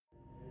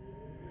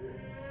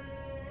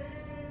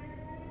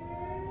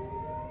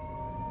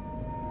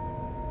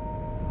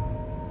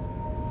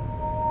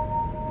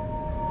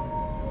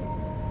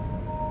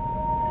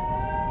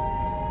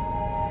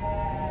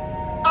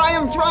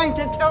I'm trying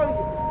to tell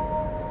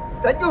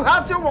you that you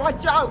have to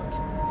watch out.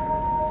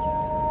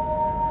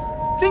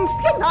 Things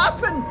can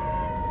happen.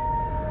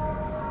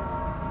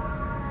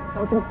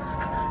 Something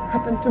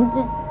happened to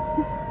me.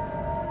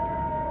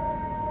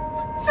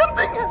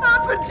 Something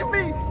happened to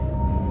me.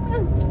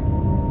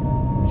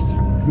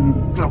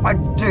 Some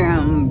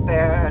goddamn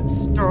bad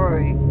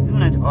story,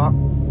 isn't it, Hawk?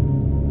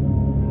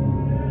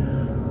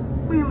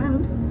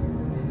 Leland,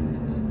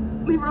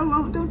 leave her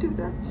alone. Don't do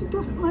that. She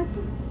doesn't like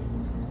me.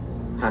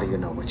 How do you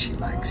know what she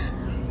likes?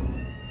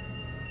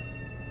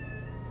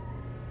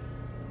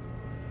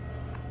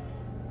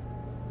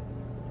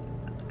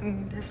 I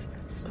miss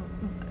her so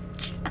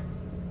much.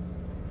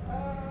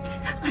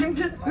 I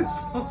miss her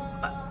so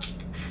much.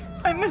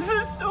 I miss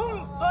her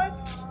so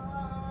much.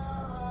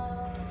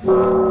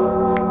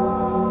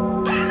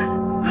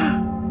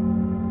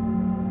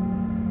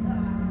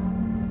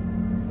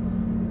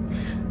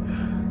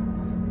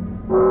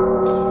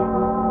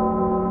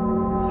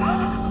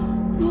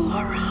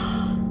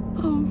 Laura.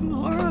 Oh,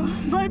 Laura,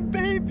 my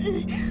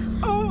baby.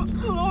 Oh,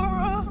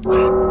 Laura.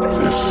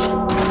 This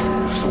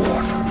is the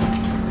water.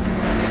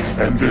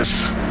 And this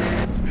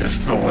is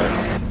the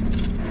lamb.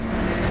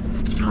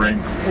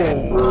 Drink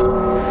full.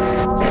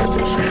 And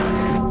this hand.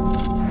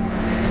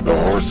 The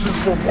horse is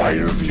the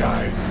white of the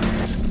eyes.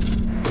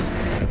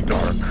 And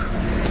dark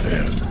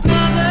within.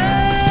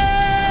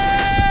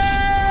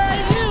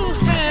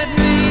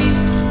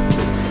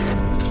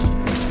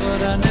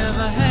 I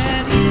never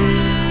had you.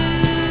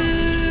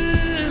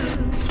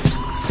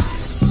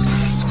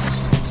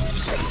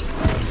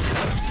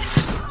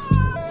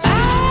 I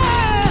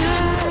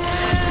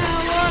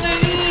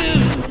wanted you.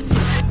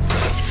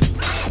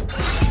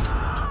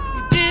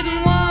 You didn't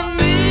want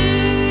me.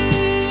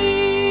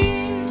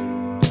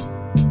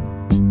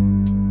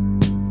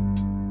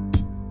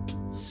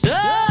 So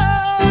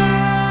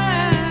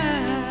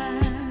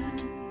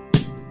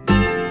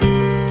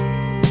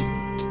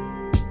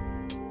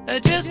I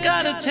just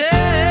gotta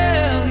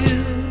tell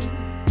you,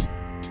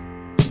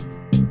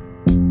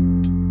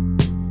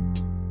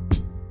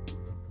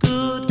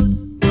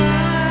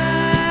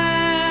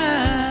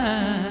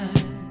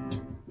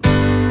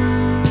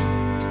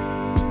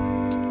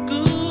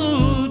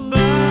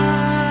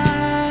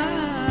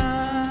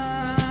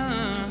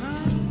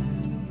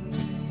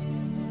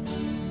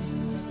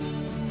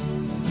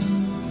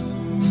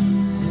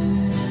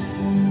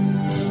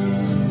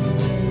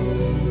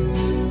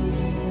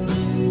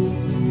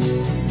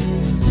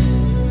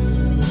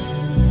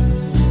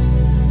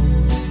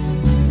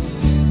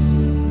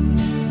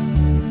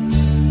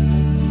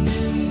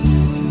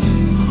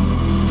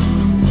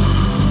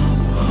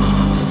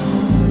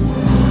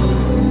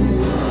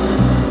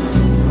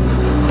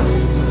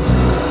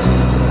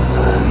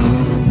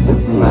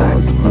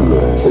 goodbye,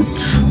 goodbye.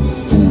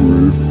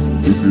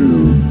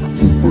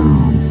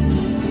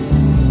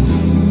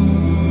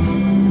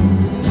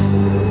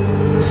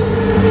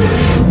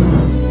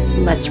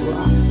 Let's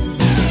rock.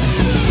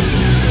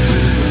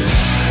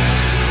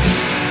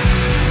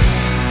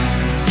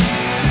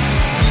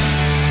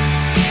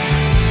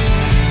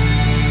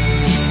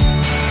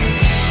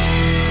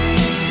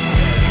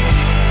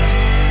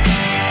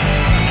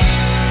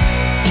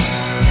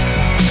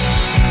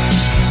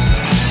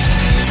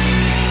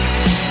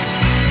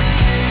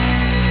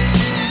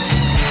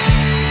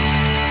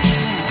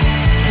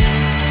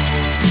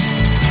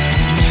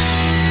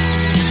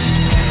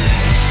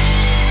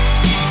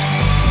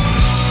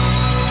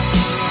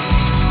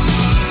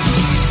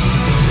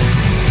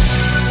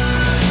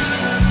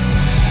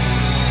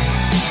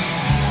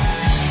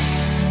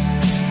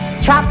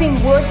 Chopping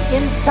wood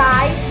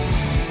inside.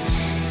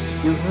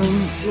 Your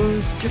room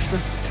seems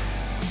different.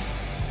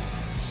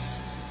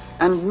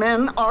 And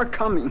men are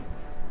coming.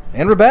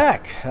 And we're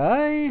back.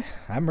 I'm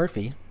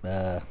Murphy.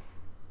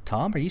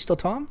 Tom, are you still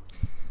Tom?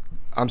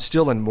 I'm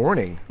still in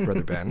mourning,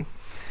 Brother Ben.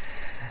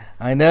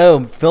 I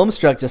know.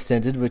 Filmstruck just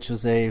ended, which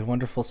was a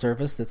wonderful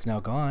service that's now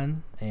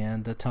gone.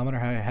 And Tom and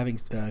I are having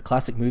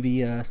classic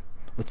movie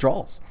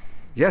withdrawals.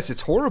 Yes,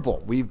 it's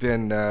horrible. We've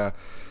been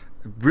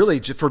really,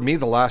 for me,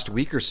 the last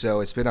week or so,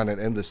 it's been on an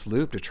endless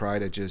loop to try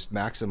to just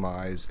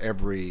maximize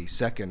every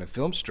second of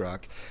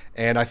Filmstruck.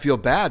 And I feel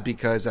bad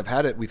because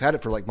we've had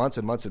it for like months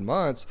and months and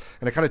months,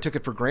 and I kind of took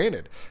it for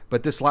granted.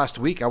 But this last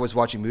week, I was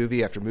watching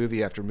movie after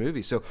movie after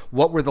movie. So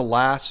what were the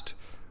last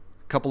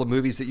couple of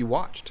movies that you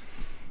watched?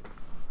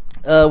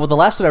 Well, the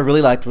last one I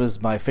really liked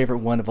was my favorite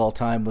one of all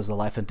time was The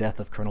Life and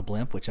Death of Colonel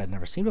Blimp, which I'd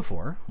never seen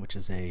before, which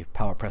is a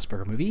Powell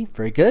Pressburger movie.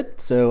 Very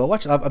good. So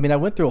I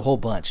went through a whole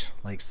bunch.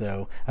 I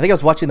think I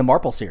was watching the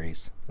Marple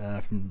series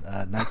from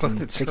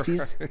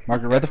 1960s. Right.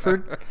 Margaret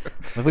Rutherford.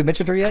 Have we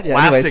mentioned her yet?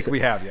 Yeah, Classic, we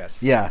have,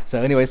 yes. Yeah.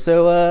 So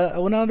I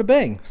went on to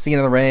bang. Singing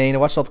in the Rain. I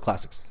watched all the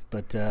classics.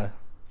 But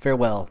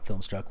farewell,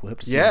 Filmstruck. We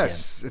hope to see you again.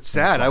 Yes, it's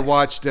sad. I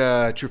watched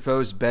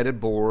Truffaut's Bed and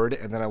Board,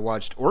 and then I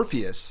watched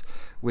Orpheus,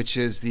 which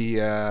is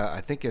the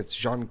I think it's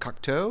Jean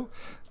Cocteau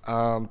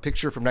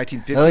picture from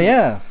 1950. Oh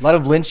yeah, a lot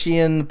of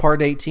Lynchian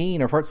Part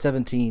 18 or Part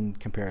 17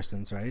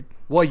 comparisons, right?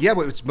 Well, yeah.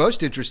 What's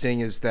most interesting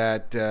is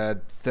that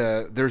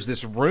there's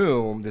this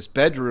room, this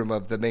bedroom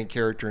of the main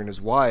character and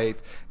his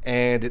wife,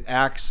 and it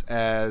acts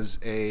as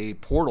a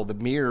portal. The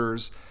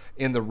mirrors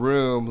in the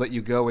room let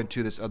you go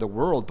into this other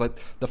world, but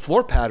the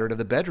floor pattern of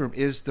the bedroom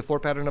is the floor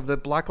pattern of the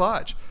Black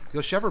Lodge,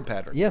 the chevron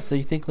pattern. Yeah, so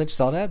you think Lynch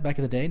saw that back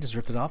in the day and just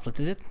ripped it off,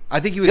 lifted it?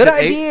 I think he was Good at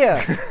idea!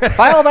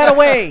 File that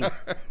away!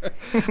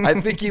 I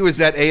think he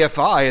was at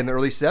AFI in the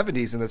early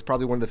 70s, and that's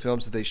probably one of the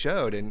films that they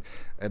showed, and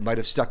it might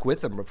have stuck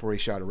with him before he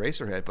shot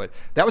Eraserhead. But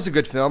that was a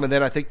good film, and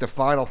then I think the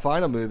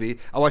final movie,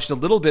 I watched a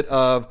little bit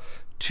of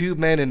Two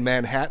Men in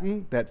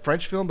Manhattan, that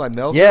French film by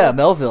Melville. Yeah,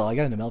 Melville. I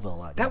got into Melville a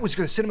lot. That was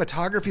good.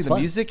 Cinematography, the fun.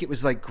 music, it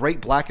was like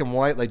great black and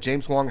white, like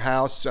James Wong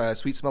House,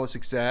 Sweet Smell of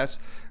Success.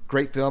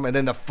 Great film. And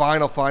then the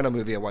final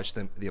movie, I watched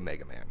the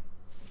Omega Man.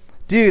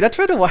 Dude, I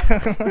tried to watch.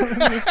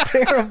 It was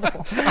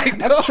terrible. I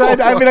know.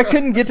 I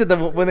couldn't get to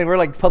them when they were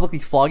like publicly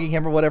flogging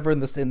him or whatever in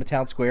the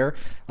town square.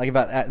 Like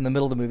in the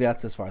middle of the movie.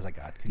 That's as far as I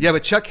got. Yeah,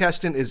 but Chuck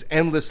Heston is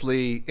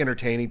endlessly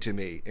entertaining to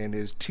me, and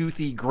his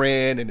toothy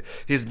grin and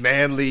his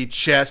manly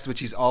chest,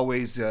 which he's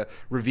always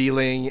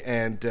revealing,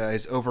 and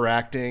his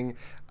overacting.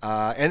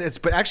 But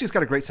actually, it's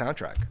got a great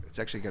soundtrack. It's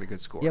actually got a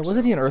good score. Yeah,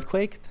 wasn't he an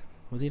Earthquake?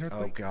 Was he an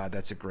Earthquake? Oh God,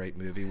 that's a great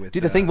movie.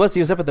 Dude, the thing was, he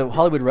was up at the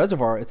Hollywood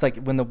Reservoir. It's like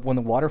when the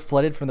water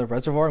flooded from the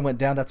reservoir and went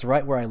down. That's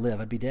right where I live.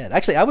 I'd be dead.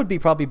 Actually, I would be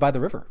probably by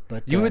the river.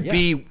 But you would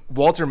be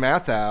Walter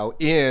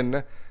Matthau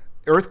in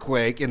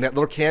Earthquake, in that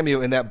little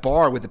cameo in that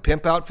bar with the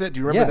pimp outfit. Do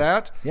you remember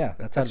that? Yeah,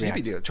 that's how you'd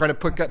be doing. Trying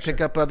to pick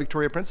up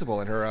Victoria Principal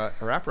and her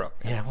afro.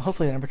 Yeah, well,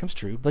 hopefully that never comes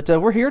true. But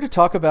we're here to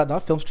talk about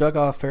not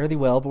Filmstruck fairly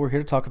well, but we're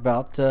here to talk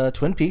about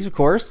Twin Peaks, of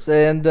course.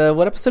 And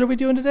what episode are we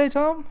doing today,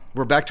 Tom?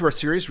 We're back to our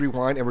series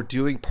rewind, and we're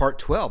doing part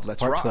 12.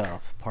 Let's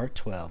rock. Part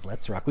 12.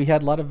 Let's rock. We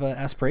had a lot of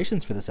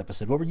aspirations for this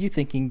episode. What were you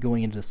thinking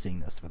going into seeing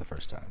this for the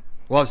first time?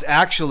 Well,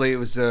 it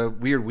was a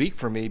weird week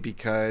for me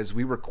because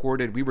we were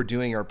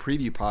doing our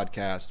preview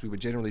podcast. We would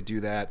generally do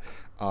that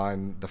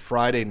on the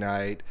Friday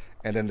night,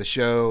 and then the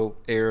show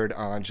aired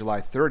on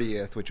July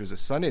 30th, which was a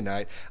Sunday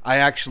night. I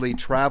actually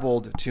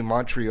traveled to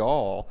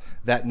Montreal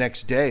that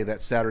next day,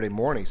 that Saturday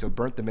morning, so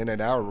burnt the midnight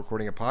hour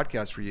recording a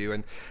podcast for you.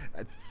 And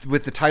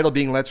with the title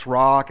being Let's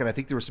Rock, and I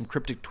think there were some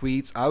cryptic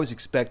tweets, I was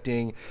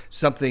expecting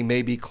something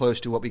maybe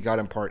close to what we got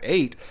in part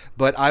 8,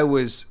 but I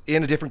was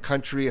in a different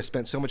country. I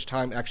spent so much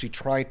time actually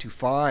trying to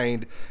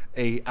find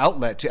a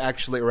outlet to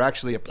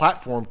actually a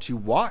platform to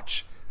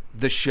watch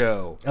the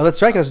show. Oh,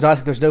 that's right.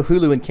 There's no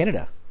Hulu in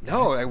Canada.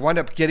 No, I wound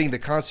up getting the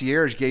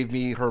concierge gave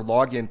me her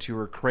login to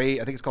her Crave.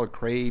 I think it's called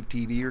Crave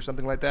TV or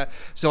something like that.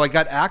 So I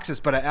got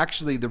access, but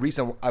the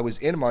reason I was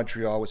in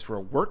Montreal was for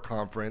a work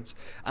conference.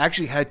 I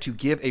actually had to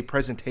give a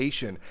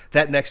presentation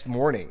that next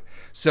morning.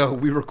 So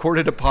we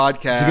recorded a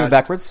podcast. Did you give it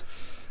backwards?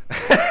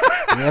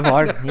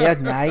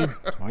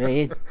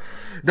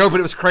 No,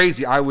 but it was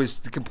crazy. I was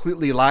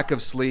completely lack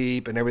of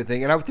sleep and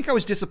everything, and I think I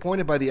was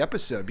disappointed by the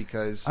episode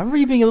because I remember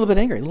you being a little bit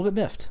angry, a little bit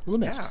miffed.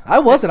 Yeah. I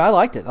wasn't. I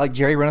liked it. Like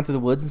Jerry running through the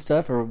woods and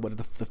stuff, or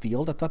the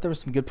field. I thought there was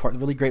some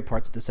really great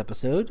parts of this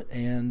episode,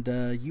 and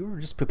you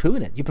were just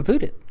poo-pooing it. You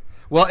poo-pooed it.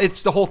 Well,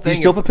 it's the whole thing. Do you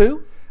still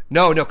poo-poo?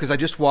 No, because I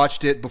just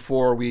watched it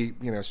before we,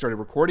 started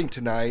recording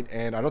tonight,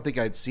 and I don't think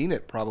I'd seen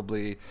it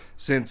probably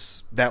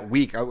since that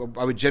week. I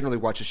would generally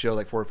watch a show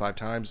like 4 or 5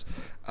 times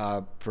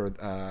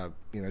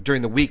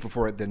during the week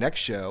before the next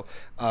show.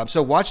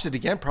 So watched it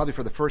again probably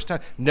for the first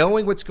time,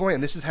 knowing what's going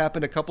on. This has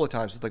happened a couple of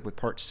times with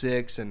part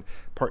 6 and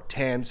part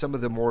 10, some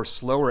of the more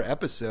slower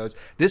episodes.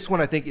 This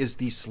one I think is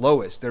the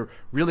slowest. There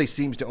really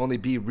seems to only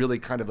be really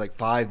kind of like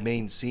 5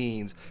 main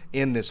scenes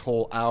in this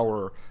whole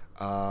hour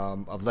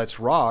of Let's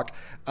Rock,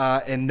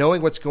 and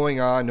knowing what's going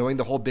on, knowing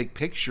the whole big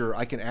picture,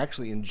 I can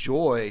actually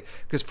enjoy.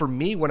 Because for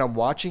me, when I'm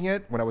watching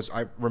it,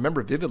 I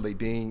remember vividly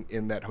being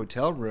in that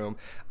hotel room,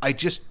 I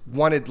just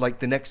wanted like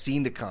the next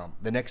scene to come,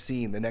 the next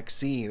scene.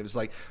 It was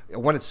like I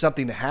wanted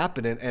something to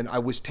happen, and I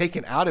was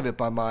taken out of it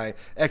by my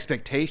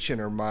expectation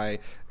or my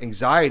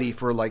anxiety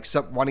for like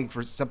wanting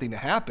for something to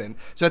happen.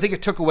 So I think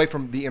it took away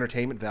from the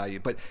entertainment value.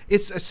 But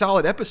it's a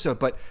solid episode,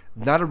 but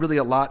not really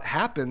a lot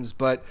happens.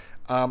 But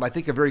I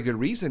think a very good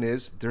reason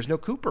is there's no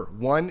Cooper.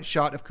 One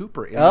shot of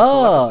Cooper in this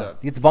whole episode.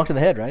 He gets bonked in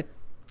the head, right?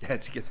 Yeah,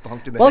 it gets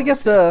bonked in the head. Well, I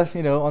guess,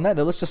 on that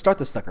note, let's just start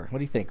this sucker. What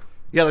do you think?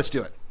 Yeah, let's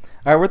do it.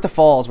 All right, we're at the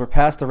falls. We're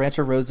past the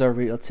Rancho Rosa.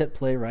 Let's hit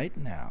play right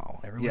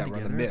now. Everyone together, we're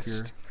on the mist. If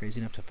you're crazy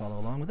enough to follow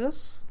along with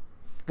us.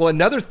 Well,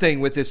 another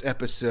thing with this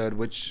episode,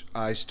 which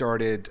I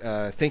started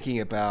thinking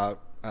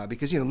about,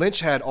 because, Lynch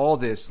had all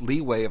this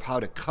leeway of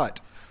how to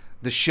cut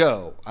the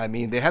show. I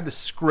mean, they had the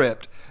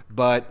script,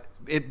 but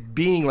it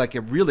being like a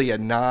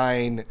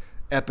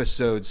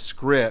 9-episode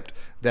script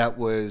that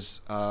was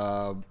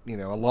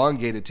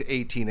elongated to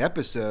 18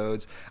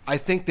 episodes, I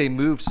think they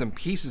moved some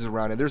pieces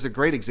around. And there's a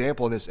great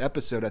example in this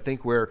episode, I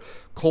think, where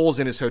Cole's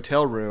in his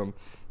hotel room,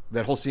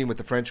 that whole scene with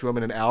the French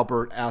woman, and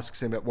Albert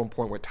asks him at one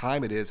point what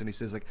time it is, and he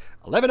says like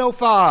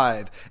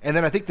 11:05. And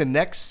then I think the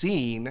next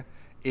scene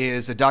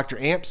is a Dr.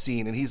 Amp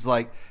scene, and he's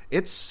like,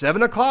 it's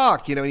 7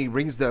 o'clock, and he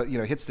rings the,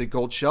 hits the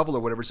gold shovel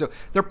or whatever. So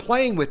they're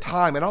playing with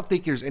time. I don't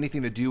think there's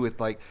anything to do with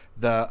like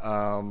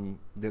the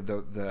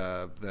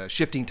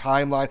shifting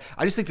timeline.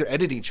 I just think they're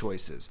editing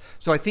choices.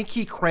 So I think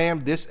he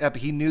crammed this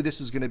he knew this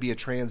was going to be a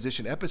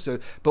transition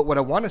episode. But what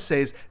I want to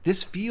say is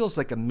this feels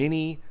like a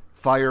mini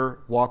Fire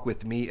Walk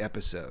With Me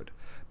episode,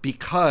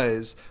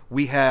 because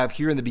we have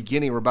here in the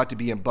beginning, we're about to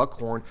be in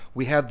Buckhorn,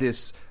 we have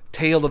this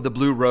Tale of the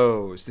Blue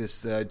Rose.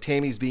 This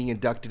Tammy's being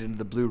inducted into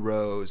the Blue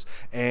Rose,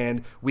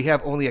 and we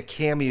have only a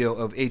cameo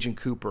of Agent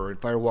Cooper. In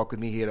Fire Walk With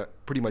Me, he had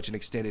pretty much an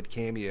extended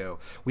cameo.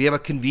 We have a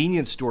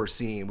convenience store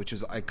scene, which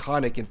is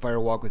iconic in Fire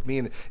Walk With Me,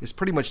 and is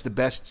pretty much the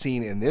best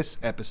scene in this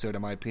episode,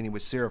 in my opinion,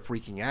 with Sarah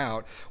freaking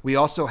out. We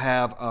also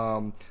have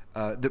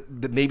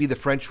maybe the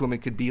French woman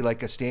could be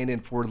like a stand-in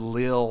for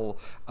Lil.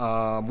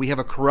 We have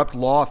a corrupt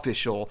law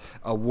official,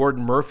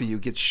 Warden Murphy, who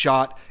gets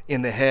shot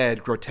in the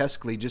head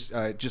grotesquely,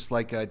 just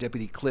like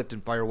Deputy Clift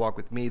in Fire Walk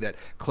With Me, that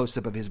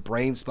close-up of his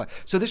brain spot.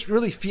 So this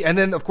really and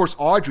then, of course,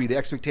 Audrey, the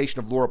expectation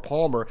of Laura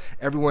Palmer.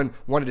 Everyone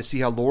wanted to see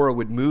how Laura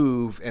would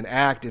move and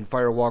act in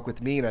Fire Walk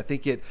With Me, and I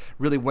think it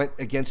really went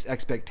against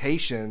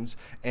expectations,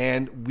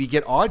 and we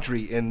get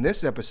Audrey in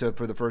this episode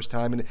for the first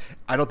time, and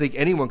I don't think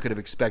anyone could have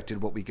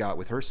expected what we got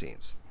with her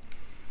scenes.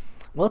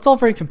 Well, it's all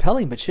very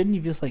compelling, but shouldn't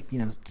you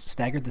just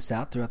staggered this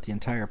out throughout the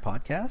entire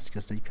podcast?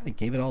 Because you kind of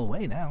gave it all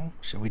away now.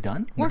 Are we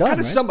done? We're done, kind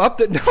of right? Sum up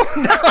that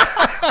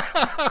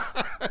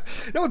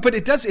no, but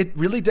it does. It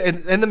really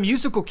does. And the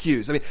musical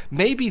cues. I mean,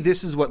 maybe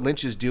this is what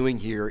Lynch is doing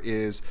here.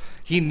 Is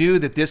he knew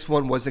that this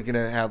one wasn't going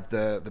to have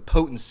the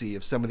potency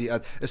of some of the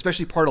other,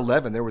 especially Part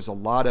 11. There was a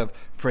lot of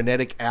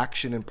frenetic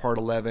action in Part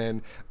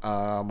 11,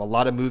 a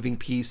lot of moving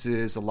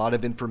pieces, a lot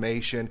of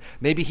information.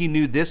 Maybe he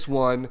knew this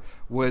one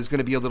was going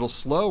to be a little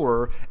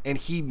slower, and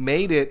he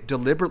made it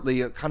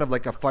deliberately kind of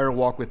like a Fire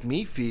Walk With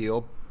Me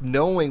feel,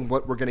 knowing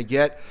what we're going to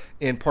get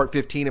in Part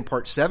 15 and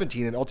Part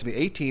 17 and ultimately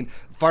 18,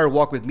 Fire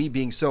Walk With Me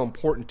being so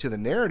important to the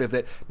narrative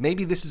that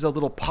maybe this is a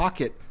little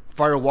pocket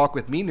Fire Walk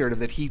With Me narrative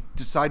that he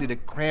decided to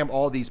cram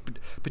all these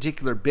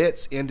particular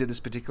bits into this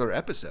particular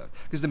episode.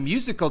 Because the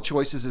musical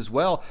choices as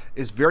well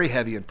is very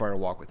heavy in Fire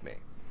Walk With Me.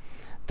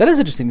 That is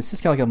interesting. This is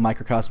kind of like a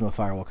microcosm of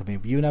Fire Walk With Me.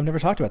 You and I have never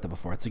talked about that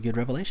before. It's a good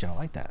revelation. I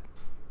like that.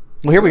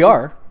 Well, here we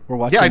are. We're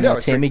watching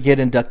Tammy get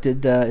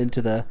inducted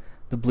into the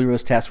Blue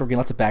Rose Task Force. We're getting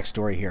lots of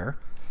backstory here.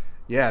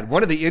 Yeah, and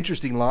one of the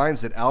interesting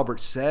lines that Albert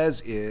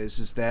says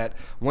is that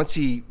once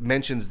he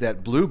mentions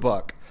that Blue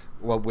Buck,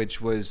 which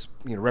was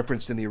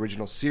referenced in the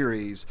original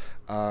series,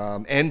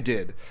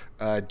 ended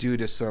due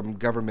to some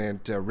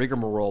government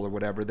rigmarole or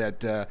whatever,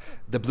 that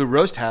the Blue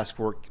Rose Task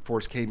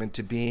Force came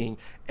into being.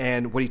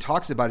 And what he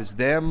talks about is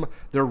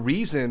their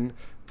reason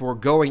for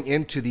going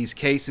into these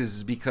cases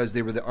is because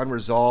they were the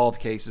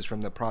unresolved cases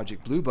from the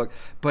Project Blue Book.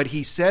 But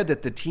he said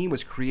that the team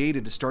was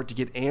created to start to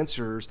get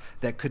answers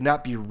that could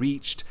not be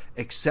reached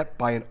except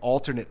by an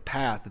alternate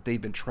path that they've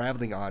been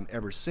traveling on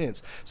ever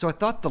since. So I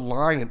thought the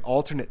line, an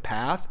alternate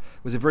path,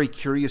 was a very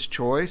curious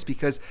choice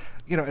because,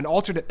 an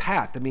alternate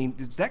path, I mean,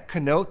 does that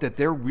connote that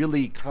they're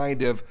really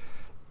kind of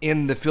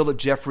in the Philip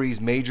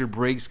Jeffries, Major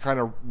Briggs kind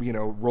of,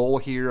 role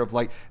here of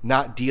like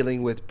not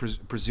dealing with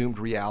presumed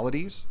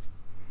realities?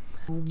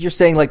 You're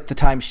saying like the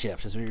time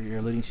shift is what you're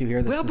alluding to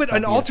here? But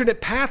an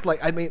alternate path,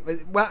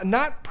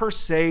 not per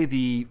se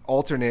the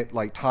alternate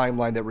like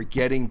timeline that we're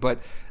getting,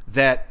 but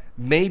that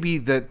maybe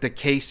the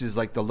cases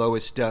like the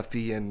Lois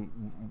Duffy and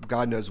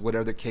God knows what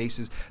other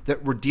cases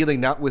that we're dealing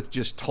not with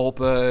just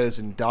tulpas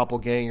and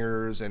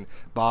doppelgangers and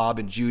Bob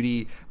and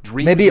Judy.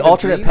 Maybe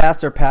alternate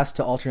paths are paths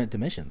to alternate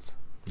dimensions.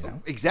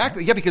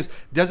 Exactly, yeah, because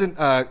doesn't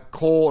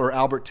Cole or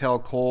Albert tell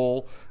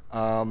Cole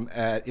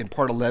in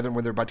Part 11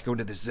 when they're about to go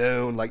into the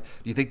zone, like,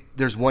 do you think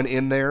there's one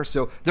in there?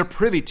 So they're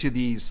privy to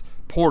these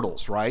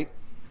portals, right?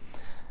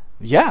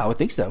 Yeah, I would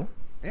think so.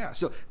 Yeah,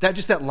 so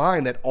that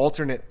line, that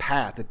alternate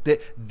path,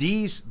 that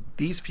these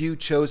few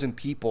chosen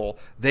people,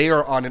 they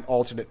are on an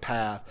alternate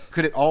path.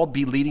 Could it all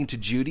be leading to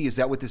Judy? Is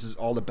that what this is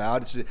all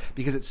about?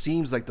 Because it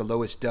seems like the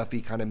Lois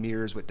Duffy kind of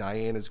mirrors what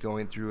Diane is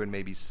going through, and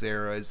maybe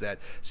Sarah, is that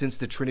since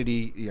the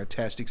Trinity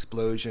test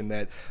explosion,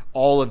 that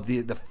all of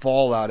the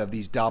fallout of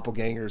these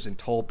doppelgangers and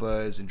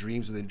tulpas and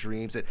dreams within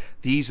dreams, that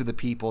these are the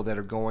people that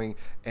are going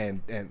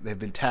and have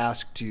been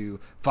tasked to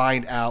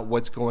find out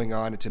what's going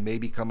on and to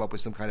maybe come up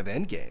with some kind of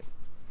end game.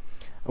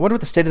 I wonder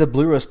what the state of the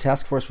Blue Rose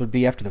Task Force would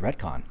be after the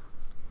retcon.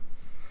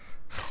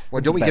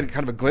 Well, don't we get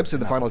kind of a glimpse of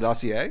the final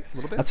dossier a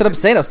little bit? That's what I'm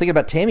saying. I was thinking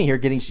about Tammy here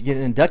getting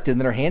inducted,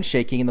 and then her hand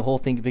shaking, and the whole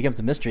thing becomes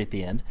a mystery at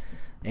the end.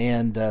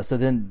 And so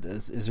then,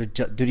 is her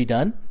duty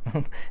done?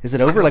 Is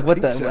it over?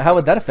 How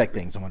would that affect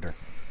things? I wonder.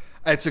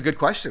 It's a good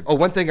question. Oh,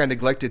 one thing I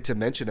neglected to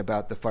mention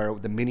about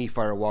the mini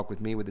Fire Walk With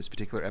Me with this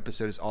particular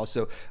episode is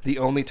also the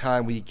only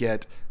time we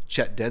get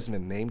Chet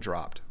Desmond name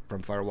dropped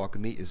from Fire Walk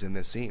With Me is in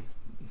this scene.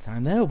 I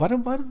know. Why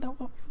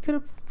we could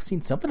have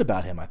seen something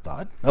about him, I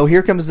thought. Oh,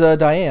 here comes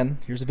Diane.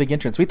 Here's a big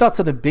entrance. We thought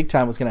something big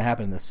time was going to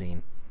happen in this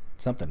scene.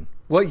 Something.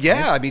 Well,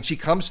 yeah. Right? I mean, she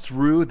comes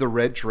through the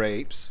red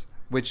drapes,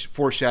 which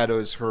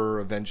foreshadows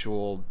her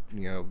eventual,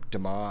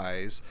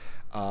 demise.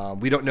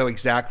 We don't know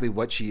exactly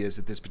what she is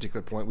at this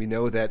particular point. We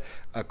know that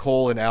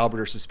Cole and Albert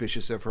are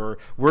suspicious of her.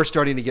 We're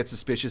starting to get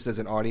suspicious as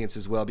an audience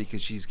as well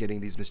because she's getting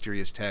these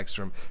mysterious texts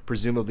from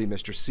presumably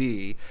Mr.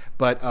 C.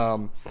 But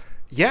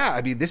yeah,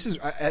 I mean,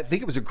 I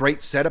think it was a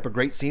great setup, a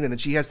great scene, and then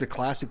she has the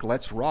classic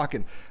 "Let's Rock,"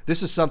 and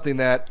this is something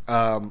that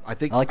I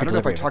don't know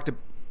if I talked to.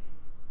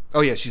 Oh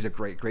yeah, she's a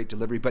great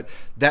delivery. But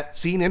that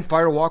scene in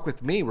Fire Walk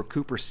with Me, where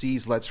Cooper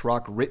sees "Let's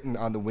Rock" written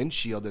on the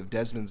windshield of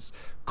Desmond's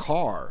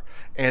car,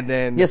 and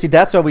then see,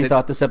 that's why we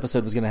thought this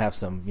episode was going to have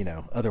some,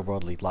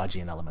 otherworldly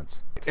Lodgian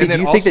elements. See, And do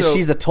then you think that also-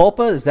 she's the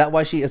Tulpa? Is that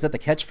why is that the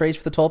catchphrase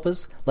for the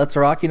Tulpas? Let's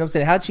rock. You know what I'm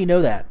saying? How'd she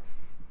know that?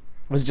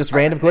 Was it just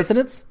random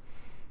coincidence?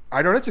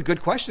 I don't know. It's a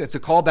good question. It's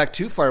a callback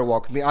to Fire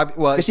Walk with Me.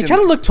 Because she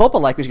kind of looked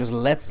Tulpa-like when she goes,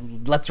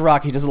 let's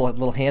rock. He does a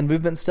little hand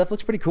movement and stuff.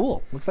 Looks pretty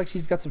cool. Looks like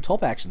she's got some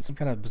Tulpa action, some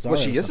kind of bizarre.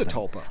 Well, she is a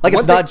Tulpa. Like, One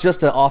it's not thing-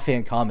 just an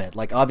offhand comment.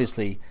 Like,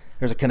 obviously,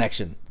 there's a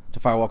connection to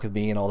Fire Walk with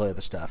Me and all the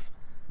other stuff.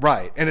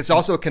 Right, and it's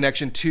also a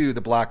connection to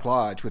the Black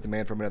Lodge with the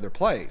Man from Another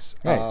Place.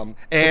 Right. So I think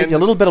And a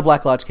little bit of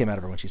Black Lodge came out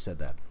of her when she said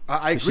that.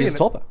 I agree. She's And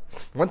Tulpa.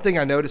 One thing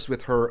I noticed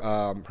with her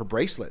her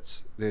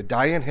bracelets,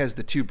 Diane has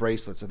the two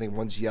bracelets. I think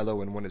one's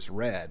yellow and one is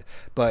red.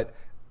 But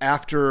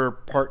after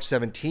part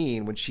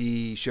 17, when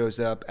she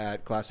shows up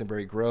at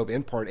Glastonbury Grove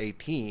in part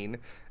 18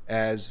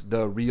 as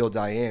the real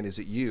Diane, is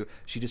it you?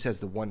 She just has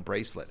the one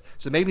bracelet.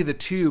 So maybe the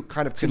two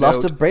kind of She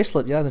lost a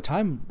bracelet, in the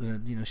time,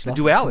 she lost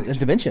duality. a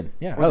dimension.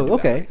 Yeah. Or the duality.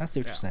 Okay. I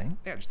see what you're saying.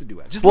 Yeah, just the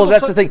duality. Just Well, little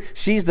that's the thing.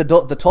 She's the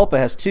Tulpa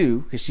has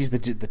two because she's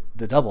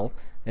the double,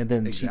 and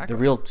then Exactly.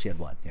 she had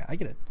one. Yeah, I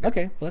get it.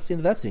 Okay, well that's the end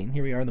of that scene.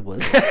 Here we are in the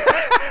woods.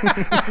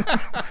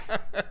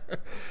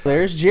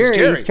 There's Jerry.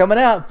 Jerry. He's coming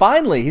out.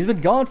 Finally, he's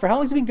been gone for how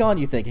long? Has he been gone?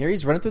 You think?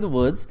 Harry's running through the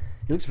woods.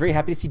 He looks very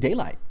happy to see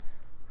daylight.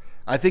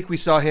 I think we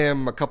saw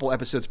him a couple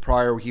episodes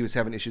prior where he was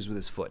having issues with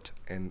his foot,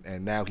 and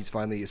now he's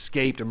finally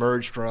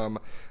emerged from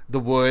the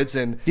woods,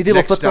 and Do you think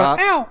next little foot's stop,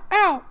 going, ow,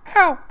 ow,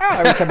 ow, ow,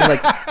 every time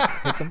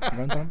he hits him,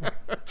 runs on him?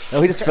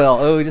 Oh, he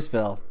just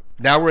fell.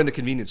 now we're in the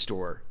convenience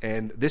store,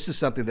 and this is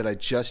something that I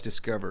just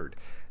discovered.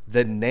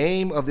 The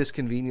name of this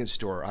convenience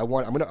store, I'm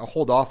going to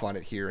hold off on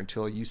it here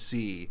until you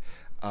see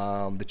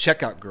the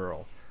checkout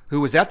girl,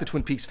 who was at the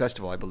Twin Peaks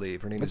Festival, I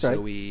believe. Her name is That's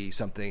right. Zoe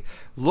something.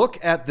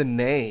 Look at the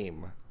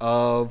name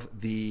of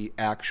the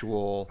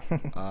actual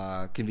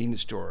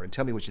convenience store and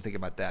tell me what you think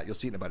about that. You'll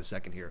see it in about a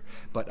second here.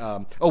 But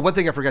one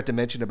thing I forgot to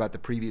mention about the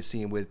previous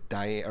scene with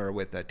Diane or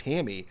with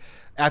Tammy,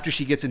 after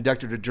she gets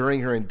inducted or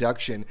during her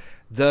induction,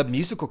 the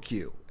musical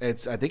cue.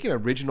 It's I think an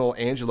original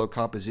Angelo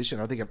composition.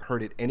 I don't think I've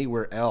heard it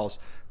anywhere else.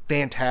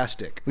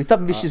 Fantastic. We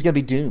thought maybe she's gonna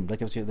be doomed. Like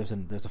there's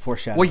a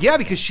foreshadowing. Well, yeah,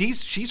 because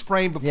she's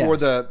framed before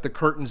Yeah. the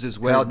curtains as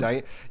well.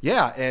 Curtains.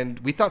 Yeah, and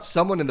we thought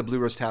someone in the Blue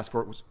Rose Task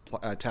Force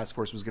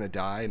was going to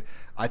die, and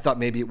I thought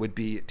maybe it would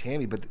be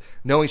Tammy, but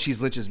knowing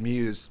she's Lynch's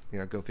muse,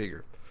 go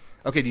figure.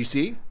 Okay, do you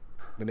see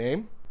the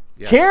name?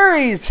 Yeah.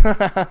 Carries.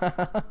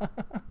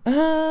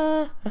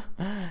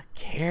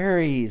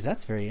 Carries.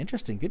 That's very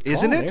interesting. Good call.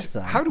 Isn't there, it?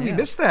 son. How do we Yeah.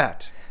 miss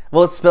that?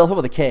 Well, it's spelled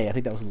with a K. I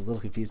think that was a little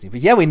confusing. But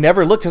yeah, we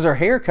never look because her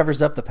hair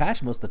covers up the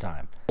patch most of the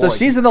time. So Boy.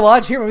 she's in the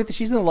lodge here. Maybe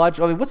she's in the lodge.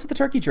 I mean, what's with the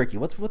turkey jerky?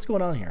 What's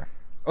going on here?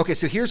 Okay,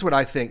 so here's what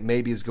I think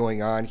maybe is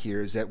going on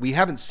here is that we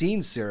haven't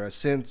seen Sarah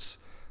since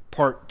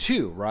part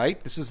 2,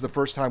 right? This is the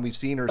first time we've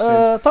seen her since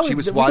I thought she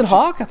was wasn't watching.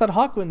 Hawk? I thought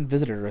Hawk went and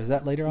visited her. Is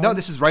that later on? No,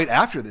 this is right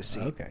after this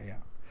scene. Okay, yeah.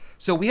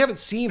 So we haven't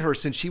seen her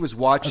since she was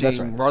watching that's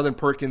right. Marlon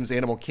Perkins'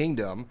 Animal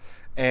Kingdom,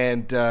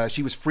 and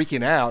she was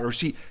freaking out, or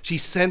she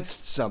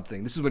sensed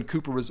something. This is when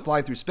Cooper was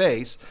flying through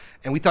space,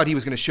 and we thought he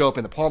was going to show up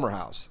in the Palmer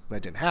house.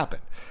 That didn't happen.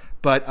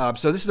 But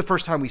so this is the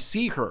first time we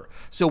see her.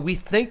 So we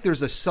think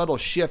there's a subtle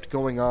shift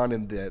going on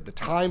in the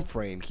time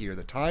frame here,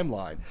 the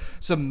timeline.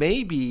 So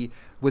maybe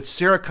with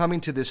Sarah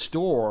coming to this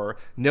store,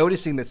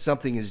 noticing that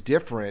something is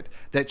different,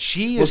 that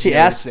she is Well, she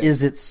asked, noticing-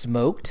 "Is it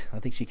smoked?" I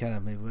think she kind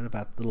of maybe what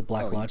about the little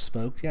Black Lodge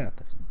smoke? Yeah,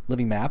 the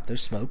living map.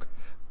 There's smoke.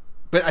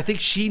 But I think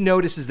she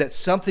notices that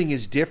something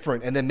is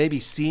different, and then maybe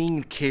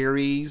seeing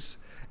Carrie's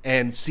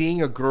and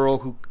seeing a girl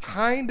who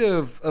kind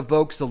of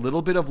evokes a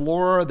little bit of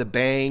Laura, the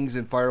bangs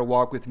in Fire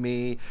Walk with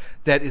Me,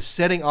 that is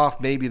setting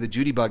off maybe the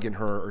Judy bug in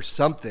her or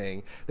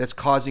something that's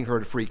causing her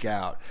to freak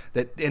out.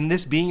 That and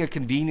this being a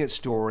convenience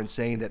store and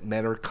saying that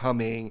men are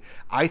coming,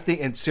 I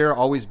think, and Sarah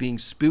always being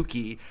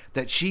spooky,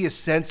 that she is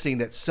sensing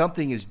that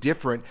something is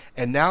different,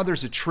 and now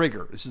there's a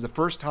trigger. This is the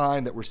first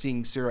time that we're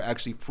seeing Sarah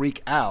actually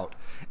freak out,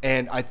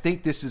 and I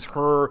think this is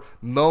her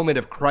moment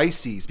of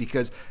crises,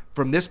 because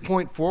from this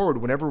point forward,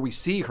 whenever we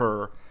see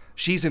her,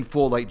 she's in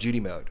full like Judy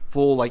mode,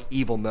 full like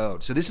evil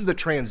mode. So this is the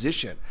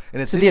transition,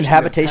 and it's So the interesting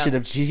that it's inhabitation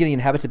of she's getting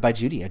inhabited by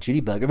Judy, a Judy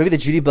bug, or maybe the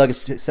Judy bug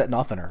is setting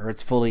off on her, or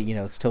it's fully,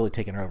 it's totally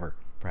taking her over.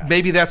 Perhaps.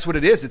 Maybe that's what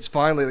it is. It's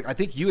finally, like, I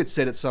think you had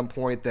said at some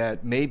point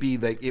that maybe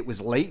like it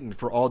was latent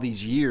for all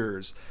these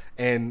years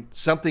and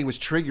something was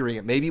triggering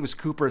it. Maybe it was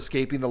Cooper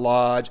escaping the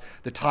lodge,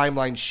 the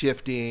timeline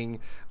shifting,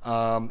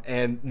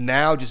 and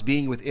now just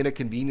being within a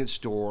convenience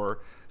store,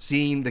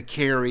 seeing the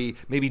Carrie.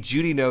 Maybe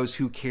Judy knows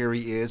who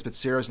Carrie is, but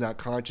Sarah's not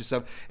conscious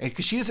of, and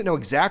because she doesn't know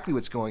exactly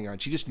what's going on,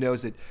 she just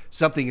knows that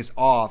something is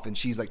off, and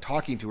she's like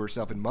talking to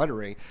herself and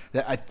muttering.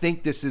 That I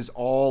think this is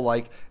all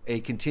like a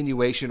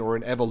continuation or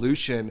an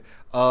evolution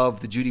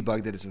of the Judy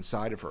bug that is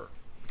inside of her,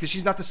 because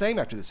she's not the same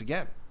after this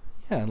again.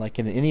 Yeah, like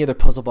in any other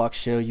puzzle box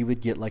show, you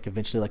would get like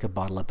eventually like a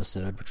bottle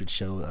episode, which would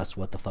show us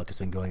what the fuck has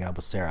been going on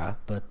with Sarah.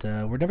 But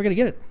we're never gonna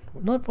get it.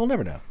 We'll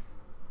never know.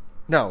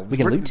 No, we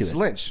can allude to it's it.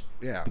 Lynch.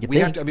 Yeah, we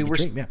have to. I mean, we're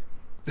dream, yeah.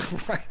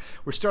 right.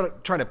 We're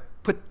trying to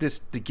put this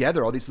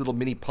together, all these little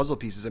mini puzzle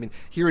pieces. I mean,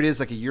 here it is,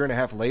 like a year and a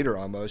half later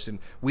almost, and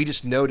we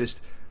just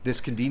noticed this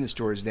convenience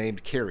store is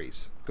named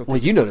Carrie's. Well,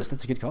 you noticed.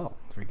 That's a good call.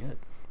 It's very good.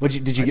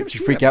 Did you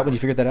freak out when you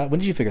figured that out? When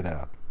did you figure that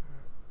out?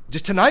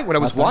 Just tonight when I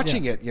was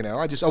watching it,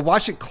 I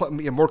watched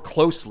it more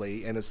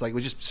closely, and it's like it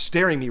was just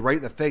staring me right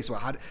in the face.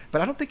 But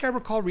I don't think I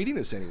recall reading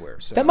this anywhere.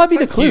 So that might be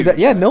the clue.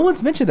 No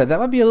one's mentioned that. That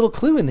might be a little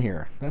clue in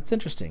here. That's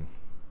interesting.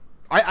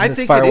 I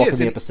think Firewalk it is.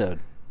 In the episode.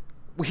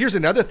 Well, here's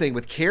another thing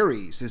with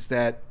Carrie's is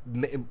that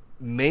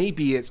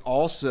maybe it's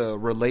also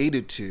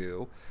related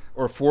to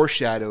or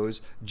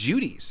foreshadows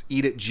Judy's.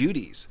 Eat at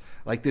Judy's.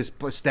 Like this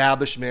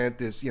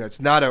establishment,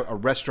 it's not a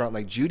restaurant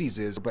like Judy's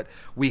is, but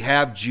we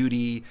have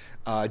Judy's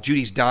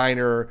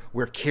Diner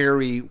where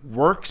Carrie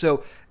works.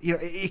 So,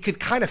 it could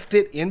kind of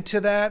fit into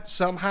that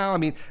somehow. I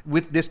mean,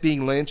 with this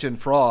being Lynch and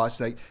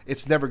Frost, like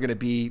it's never going to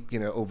be,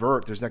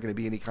 overt. There's not going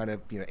to be any kind of,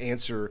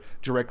 answer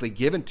directly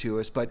given to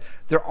us. But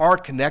there are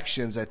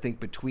connections, I think,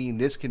 between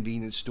this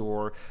convenience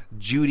store,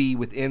 Judy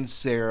within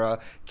Sarah,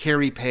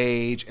 Carrie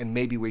Page, and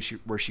maybe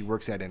where she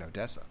works at in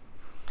Odessa.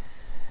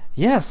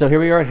 Yeah, so here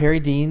we are at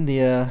Harry Dean.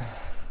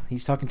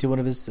 He's talking to one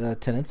of his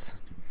tenants.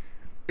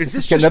 Is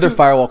this another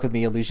Firewalk with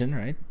Me illusion,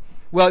 right?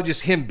 Well,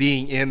 just him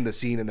being in the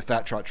scene in the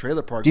Fat Trot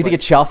Trailer Park. Do you think a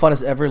Chalfont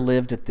has ever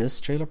lived at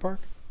this trailer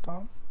park,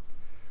 Tom?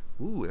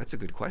 Ooh, that's a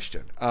good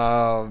question.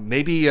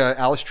 Maybe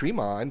Alice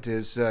Tremont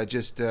is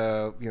just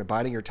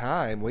biding her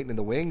time, waiting in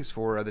the wings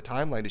for the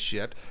timeline to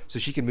shift so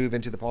she can move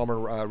into the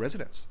Palmer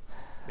residence.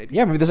 Maybe.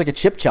 Yeah, maybe there's like a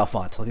chip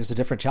Chalfont. Like there's a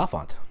different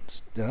Chalfont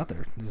just out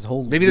there.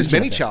 Maybe there's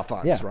many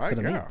Chalfonts, yeah, right? That's what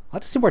I mean. I'll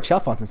have to see more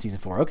Chalfonts in season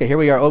 4. Okay, here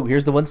we are. Oh,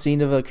 here's the one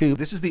scene of Coop.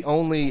 This is the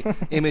only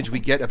image we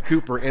get of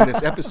Cooper in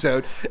this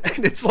episode,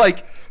 and it's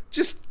like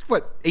just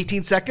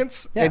 18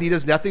 seconds, and he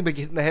does nothing but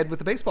get in the head with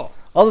the baseball.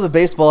 Although the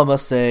baseball, I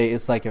must say,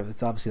 it's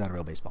obviously not a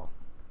real baseball.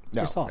 It's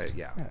very soft.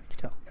 Yeah, you can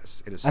tell.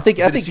 Yes, it is. I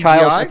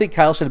think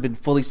Kyle should have been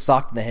fully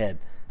socked in the head.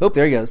 Oh,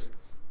 there he goes.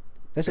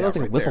 That was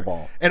like a wiffle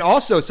ball. And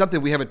also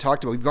something we haven't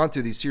talked about. We've gone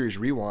through these series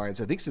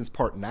rewinds. I think since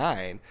part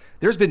 9,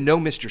 there's been no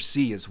Mr.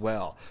 C as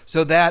well.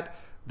 So that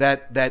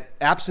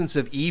absence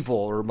of evil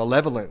or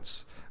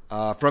malevolence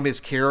from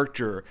his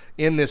character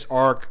in this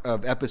arc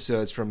of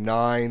episodes from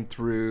 9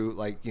 through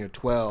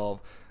 12,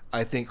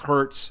 I think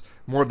hurts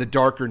more of the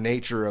darker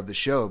nature of the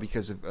show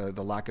because of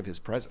the lack of his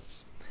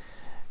presence.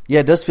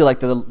 Yeah, it does feel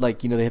like they have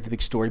the big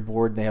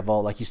storyboard and they have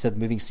all, like you said,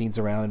 moving scenes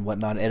around and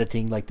whatnot,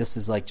 editing. Like this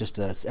is like just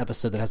an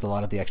episode that has a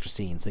lot of the extra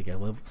scenes. They go,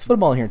 well, let's put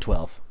them all here in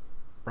 12.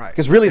 Right.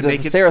 Because really the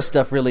Sarah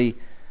stuff really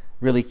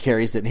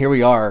carries it. And here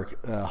we are,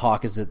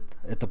 Hawk is at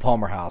the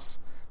Palmer house,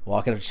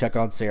 walking up to check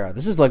on Sarah.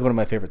 This is like one of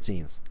my favorite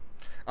scenes.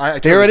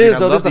 There it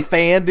is. Oh, there's the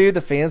fan, dude. The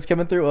fan's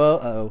coming through.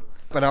 Uh-oh.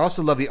 But I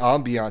also love the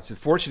ambiance. And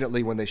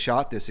fortunately, when they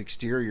shot this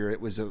exterior, it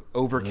was an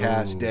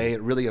overcast day.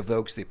 It really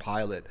evokes the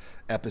pilot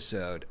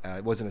episode.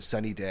 It wasn't a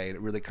sunny day, and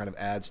it really kind of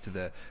adds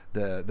to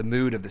the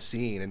mood of the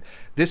scene. And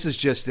this is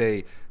just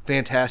a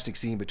fantastic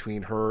scene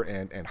between her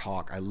and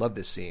Hawk. I love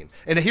this scene.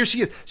 And here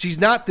she is. She's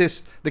not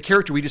the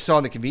character we just saw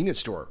in the convenience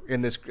store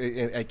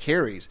at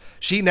Carrie's.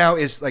 She now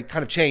is like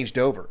kind of changed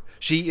over.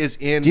 She is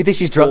in. Do you think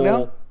she's drunk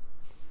now?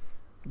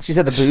 She's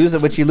had the booze,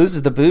 and when she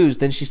loses the booze,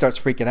 then she starts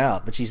freaking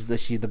out. But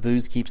the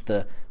booze keeps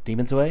the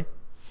demons away.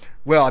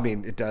 Well, I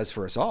mean, it does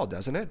for us all,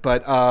 doesn't it?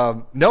 But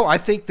no, I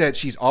think that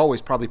she's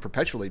always probably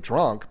perpetually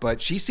drunk,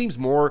 but she seems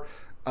more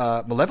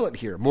malevolent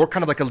here, more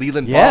kind of like a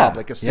Leland Bob,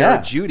 like a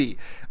Sarah Judy,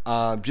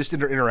 just in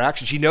her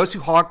interaction. She knows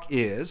who Hawk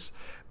is,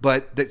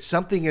 but that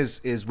something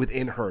is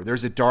within her.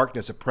 There's a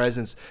darkness, a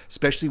presence,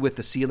 especially with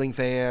the ceiling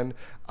fan,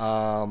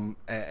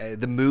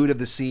 the mood of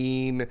the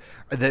scene,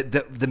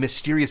 the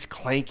mysterious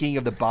clanking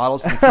of the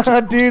bottles.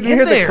 Dude, you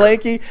hear the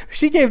clanking?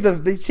 She gave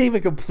a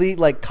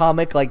complete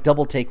comic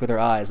double take with her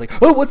eyes, like,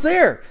 oh, what's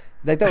there?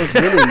 Like that was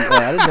really.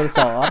 I didn't notice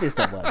how obvious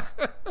that was.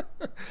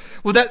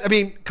 Well,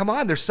 come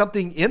on. There's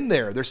something in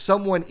there. There's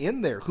someone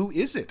in there. Who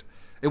is it?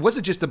 It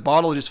wasn't just the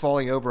bottle just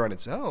falling over on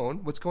its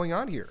own. What's going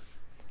on here?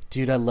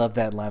 Dude, I love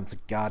that line. It's a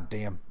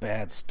goddamn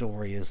bad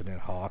story, isn't it,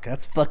 Hawk?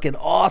 That's fucking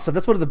awesome.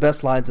 That's one of the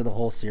best lines in the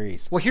whole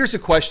series. Well, here's a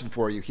question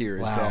for you here,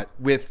 is that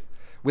with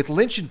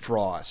Lynch and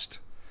Frost,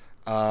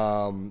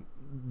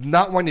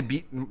 not wanting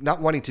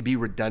to be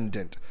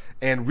redundant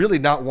and really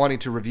not wanting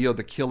to reveal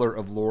the killer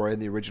of Laura in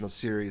the original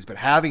series, but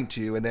having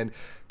to, and then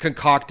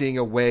concocting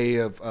a way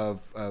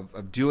of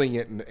doing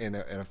it in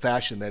a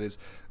fashion that is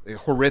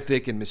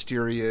horrific and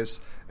mysterious,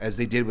 as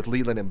they did with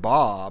Leland and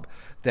Bob,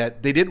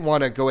 that they didn't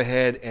want to go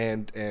ahead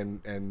and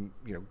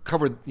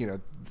cover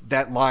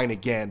that line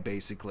again,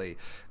 basically,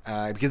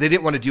 because they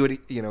didn't want to do it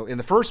in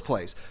the first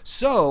place.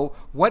 So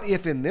what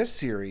if in this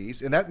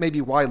series, and that may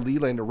be why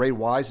Leland or Ray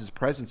Wise's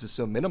presence is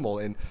so minimal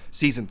in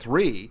season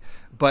 3,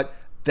 but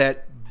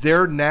that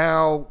they're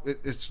now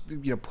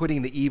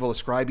putting the evil,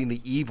 ascribing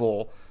the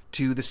evil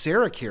to the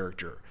Sarah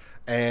character.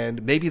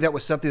 And maybe that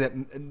was something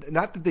that,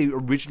 not that they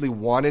originally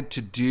wanted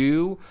to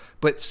do,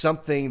 but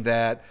something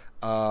that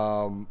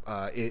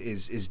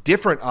is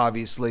different,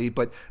 obviously.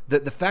 But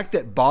the fact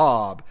that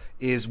Bob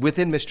is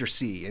within Mr.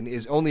 C and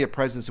is only a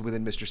presence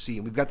within Mr. C,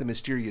 and we've got the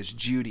mysterious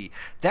Judy.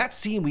 That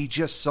scene we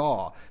just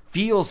saw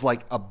feels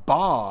like a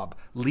Bob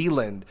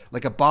Leland,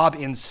 like a Bob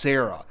in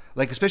Sarah,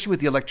 like especially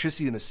with the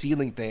electricity and the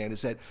ceiling fan,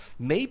 is that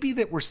maybe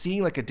that we're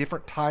seeing like a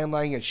different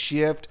timeline, a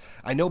shift.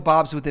 I know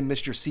Bob's within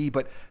Mr. C,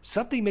 but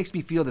something makes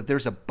me feel that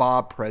there's a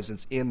Bob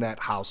presence in that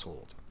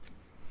household.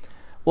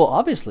 Well,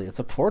 obviously, it's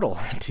a portal,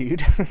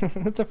 dude.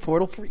 It's a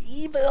portal for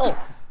evil.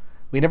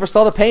 We never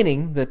saw the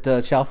painting that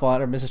Chalfont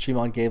or Mrs.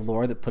 Tremont gave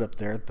Laura that put up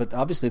there, but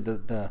obviously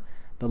the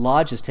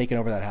lodge has taken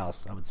over that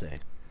house, I would say.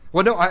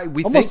 Well, no,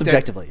 we almost think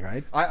subjectively, that,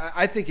 right?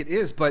 I think it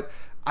is, but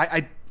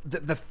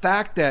the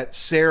fact that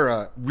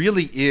Sarah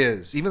really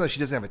is, even though she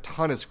doesn't have a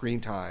ton of screen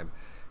time,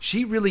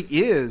 she really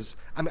is.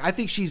 I mean, I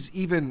think she's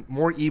even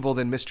more evil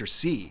than Mr.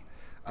 C.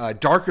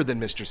 Darker than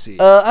Mr. C.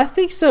 I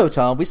think so,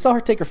 Tom. We saw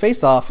her take her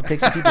face off and take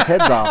some people's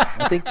heads off.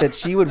 I think that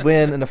she would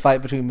win in a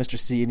fight between Mr.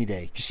 C any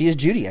day, because she is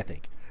Judy, I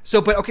think.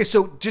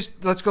 So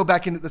just let's go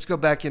back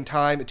in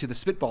time to the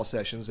spitball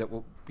sessions that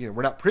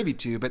we're not privy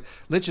to, but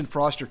Lynch and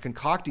Frost are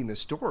concocting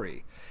this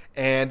story,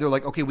 and they're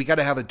like, okay, we got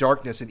to have a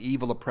darkness and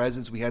evil, a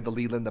presence. We had the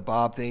Leland, the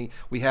Bob thing.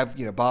 We have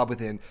Bob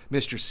within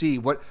Mr. C.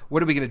 What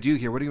are we going to do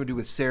here? What are we going to do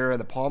with Sarah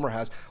and the Palmer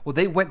house? Well,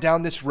 they went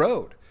down this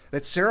road.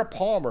 That Sarah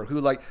Palmer,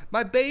 who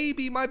my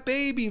baby,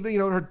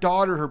 her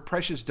daughter, her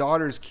precious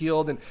daughter is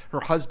killed, and her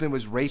husband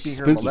was raping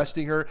her,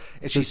 molesting her,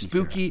 and she's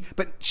spooky, Sarah.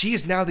 But she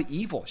is now the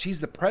evil. She's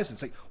the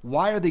presence. Like,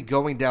 why are they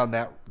going down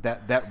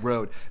that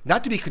road?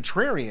 Not to be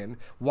contrarian.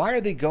 Why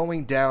are they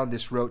going down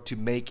this road to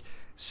make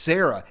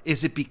Sarah?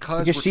 Is it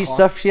because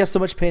she has so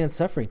much pain and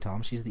suffering,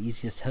 Tom? She's the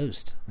easiest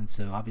host, and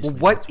so obviously.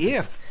 Well, what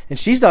if? And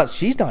she's not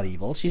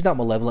evil. She's not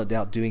malevolent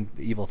out doing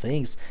evil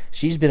things.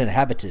 She's been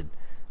inhabited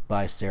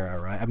by Sarah,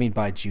 right? I mean,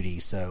 by Judy.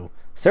 So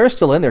Sarah's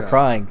still in there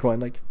crying, going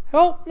like,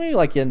 "Help me!"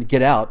 Like, and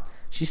get out.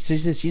 She's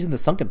in the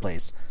sunken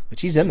place, but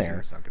she's in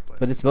there.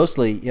 But it's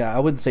mostly, I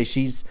wouldn't say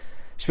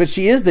but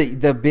she is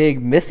the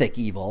big mythic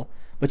evil.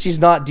 But she's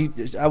not.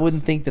 I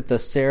wouldn't think that the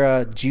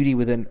Sarah Judy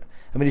within.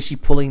 I mean, is she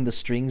pulling the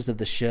strings of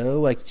the show?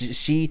 Like, did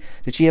she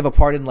have a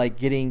part in like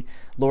getting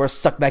Laura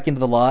sucked back into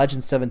the lodge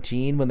in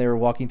 17 when they were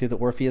walking through the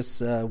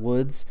Orpheus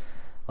woods?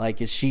 Like,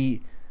 is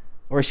she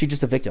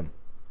just a victim?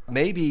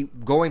 Maybe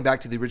going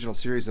back to the original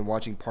series and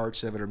watching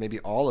parts of it, or maybe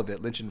all of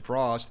it, Lynch and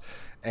Frost,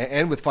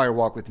 and with Fire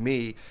Walk with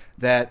Me,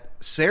 that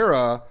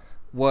Sarah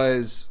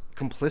was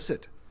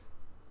complicit.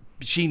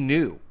 She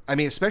knew. I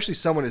mean, especially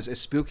someone as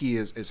spooky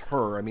as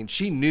her. I mean,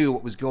 she knew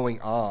what was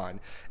going on.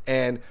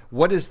 And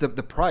what is the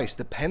price,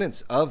 the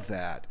penance of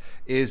that,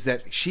 is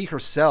that she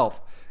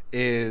herself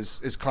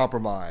is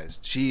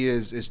compromised. She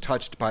is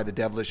touched by the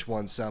devilish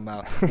one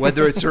somehow.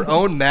 Whether it's her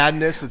own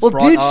madness that's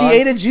brought on she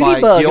ate a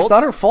Judy bug. Guilt. It's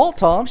not her fault,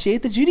 Tom. She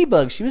ate the Judy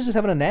bug. She was just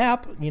having a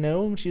nap,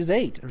 she was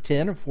 8 or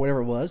 10 or whatever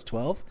it was,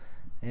 12.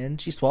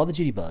 And she swallowed the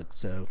Judy bug,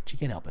 so she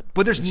can't help it.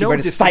 But there's no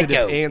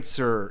definitive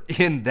answer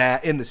in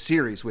the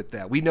series with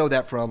that. We know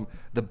that from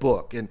the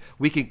book, and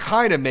we can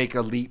kind of make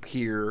a leap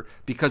here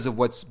because of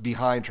what's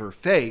behind her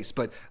face,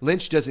 but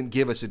Lynch doesn't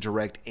give us a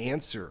direct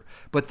answer.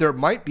 But there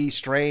might be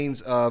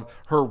strains of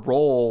her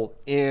role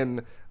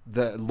in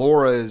the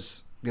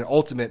Laura's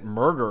ultimate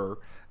murder,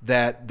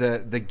 that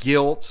the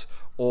guilt,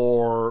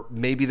 or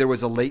maybe there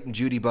was a latent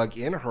Judy bug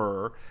in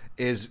her,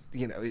 is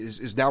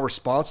now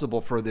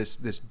responsible for this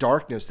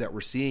darkness that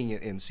we're seeing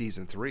in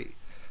season 3.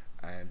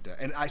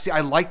 And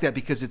I like that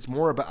because it's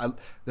more about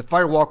the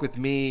Fire Walk with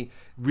Me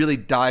really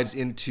dives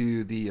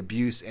into the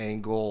abuse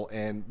angle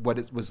and what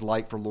it was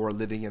like for Laura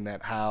living in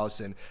that house,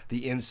 and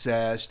the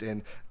incest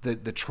and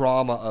the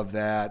trauma of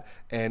that,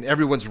 and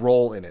everyone's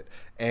role in it,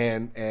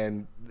 and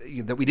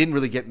that we didn't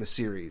really get in the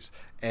series,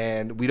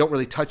 and we don't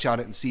really touch on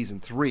it in season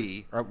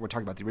 3. Or we're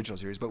talking about the original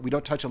series, but we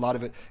don't touch a lot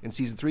of it in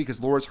season 3 because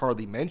Laura's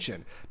hardly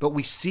mentioned. But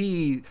we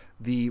see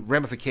the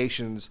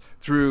ramifications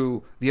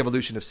through the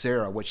evolution of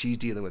Sarah, what she's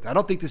dealing with. I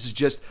don't think this is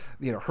just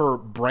her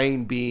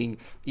brain being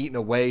eaten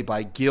away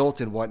by guilt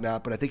and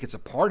whatnot, but I think it's a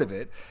part of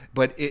it.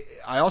 But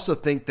I also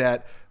think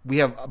that we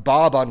have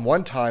Bob on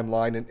one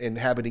timeline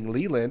inhabiting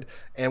Leland,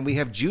 and we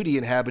have Judy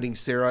inhabiting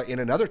Sarah in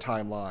another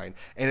timeline.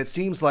 And it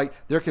seems like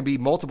there can be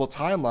multiple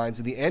timelines,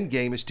 and the end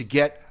game is to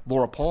get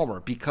Laura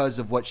Palmer because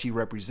of what she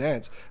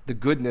represents, the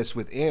goodness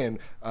within,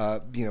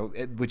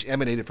 which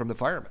emanated from the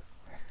firemen.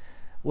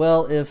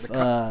 Well,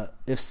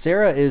 if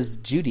Sarah is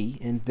Judy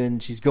and then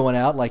she's going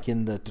out like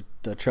in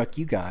the Truck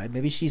U guy,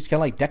 maybe she's kind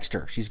of like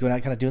Dexter. She's going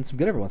out kind of doing some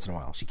good every once in a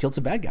while. She killed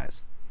some bad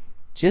guys.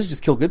 She doesn't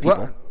just kill good people.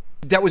 Well,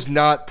 that was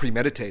not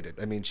premeditated.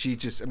 I mean,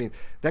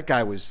 that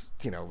guy was,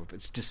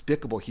 it's a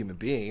despicable human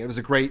being. It was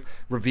a great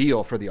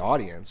reveal for the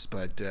audience,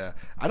 but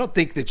I don't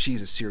think that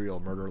she's a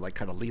serial murderer like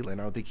kind of Leland.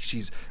 I don't think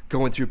she's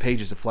going through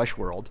pages of Flesh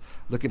World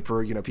looking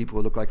for, people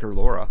who look like her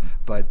Laura,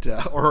 but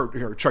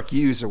or Truck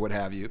U's or what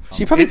have you.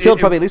 She probably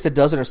killed at least a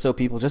dozen or so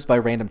people just by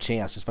random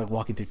chance, just by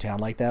walking through town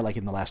like that, like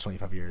in the last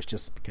 25 years,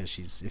 just because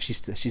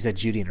she's had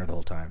Judy in her the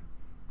whole time.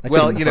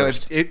 Well,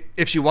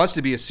 if she wants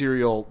to be a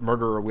serial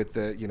murderer with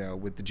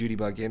the Judy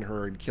bug in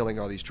her and killing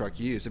all these Truck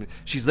U's, I mean,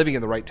 she's living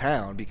in the right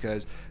town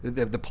because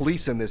the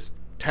police in this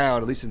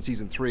town, at least in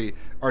season 3,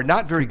 are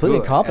not very completely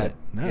good. Incompetent.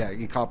 Yeah,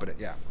 incompetent.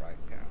 Yeah, right.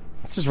 Yeah.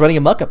 It's just running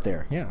amok up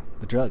there. Yeah,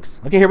 the drugs.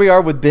 Okay, here we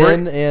are with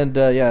Ben and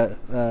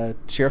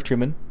Sheriff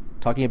Truman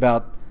talking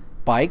about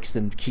bikes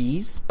and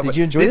keys. Did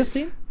you enjoy this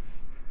scene?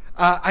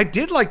 I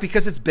did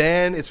because it's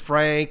Ben, it's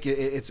Frank,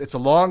 it's a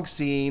long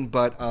scene,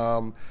 but.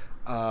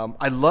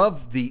 I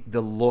love the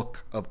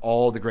look of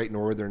all the Great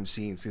Northern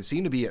scenes. They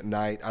seem to be at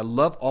night. I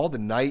love all the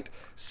night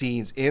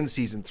scenes in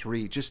season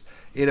 3. Just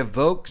it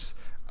evokes.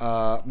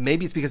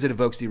 Maybe it's because it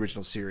evokes the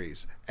original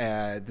series,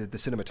 the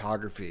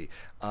cinematography.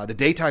 The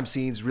daytime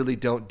scenes really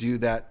don't do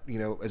that,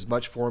 as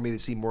much for me. They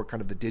seem more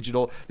kind of the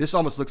digital. This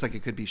almost looks like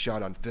it could be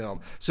shot on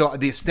film. So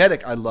the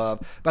aesthetic I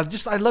love,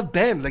 but I love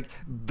Ben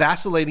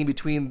vacillating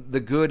between the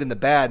good and the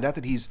bad. Not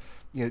that he's.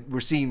 We're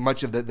seeing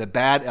much of the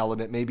bad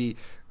element, maybe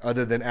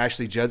other than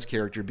Ashley Judd's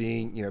character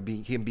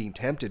being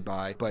tempted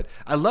by. But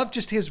I love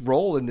just his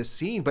role in this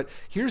scene. But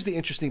here's the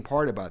interesting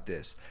part about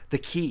this: the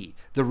key,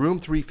 the room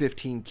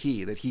 315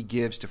 key that he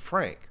gives to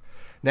Frank.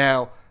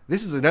 Now,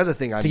 this is another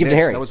thing I missed. Give to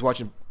Harry. I was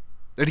watching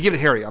to give it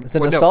to Harry. It's a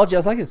nostalgia. I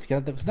was like,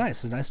 that was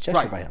nice. It's a nice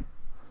gesture by him.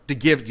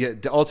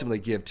 To ultimately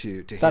give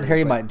to Thought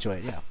Harry might enjoy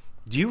it. Yeah.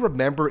 Do you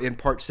remember in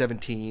part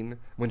 17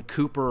 when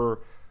Cooper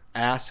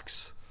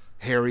asks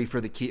Harry for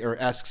the key, or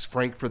asks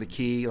Frank for the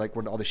key, like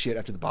when all the shit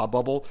after the Bob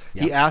Bubble?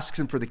 Yep. He asks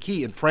him for the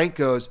key, and Frank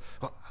goes,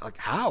 well,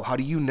 how? How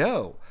do you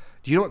know?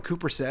 Do you know what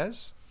Cooper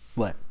says?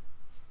 What?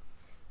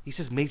 He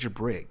says Major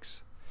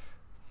Briggs.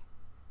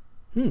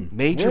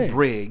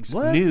 Briggs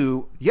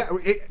knew. Yeah,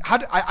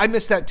 I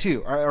missed that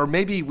too. Or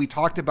maybe we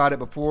talked about it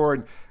before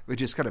and we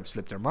just kind of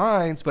slipped our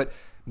minds, but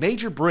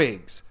Major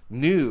Briggs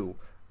knew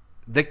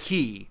the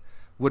key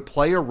would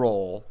play a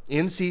role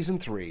in season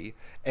 3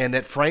 and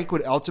that Frank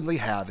would ultimately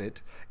have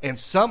it. And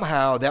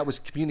somehow that was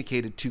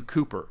communicated to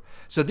Cooper.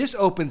 So this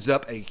opens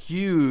up a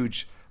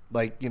huge,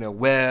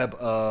 web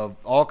of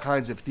all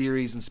kinds of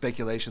theories and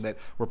speculation that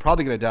we're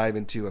probably going to dive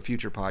into a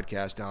future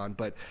podcast on.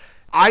 But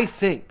I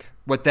think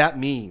what that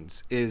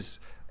means is,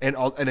 and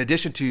in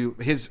addition to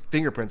his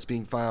fingerprints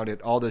being found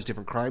at all those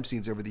different crime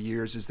scenes over the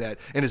years, is that,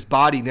 and his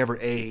body never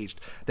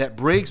aged, that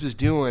Briggs was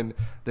doing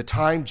the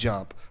time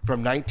jump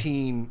from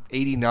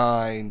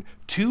 1989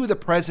 to the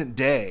present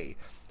day,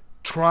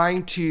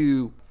 trying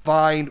to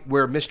find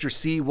where Mr.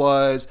 C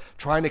was,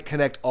 trying to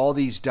connect all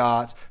these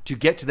dots to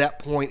get to that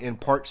point in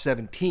part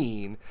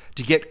 17,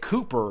 to get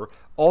Cooper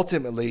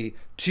ultimately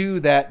to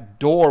that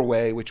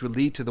doorway, which would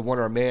lead to the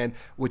one-armed man,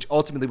 which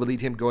ultimately would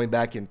lead him going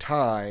back in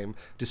time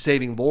to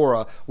saving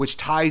Laura, which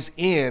ties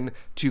in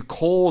to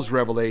Cole's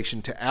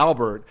revelation to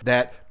Albert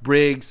that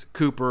Briggs,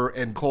 Cooper,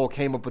 and Cole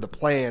came up with a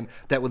plan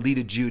that would lead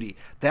to Judy.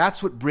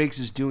 That's what Briggs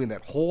is doing.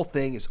 That whole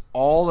thing is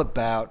all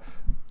about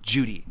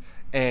Judy.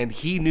 And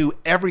he knew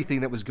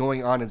everything that was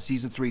going on in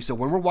season 3. So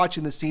when we're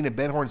watching the scene in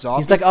Ben Horne's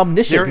office, he's like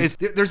omniscient.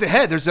 There's a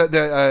head. There's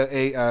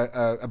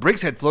a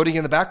Briggs head floating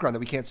in the background that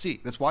we can't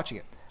see. That's watching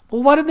it.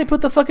 Well, why didn't they put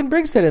the fucking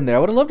Briggs head in there? I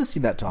would have loved to see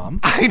that, Tom.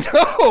 I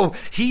know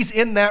he's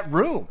in that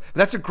room.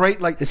 That's a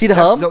great Is he the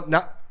hum?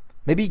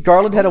 Maybe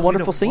Garland had a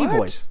wonderful singing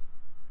voice.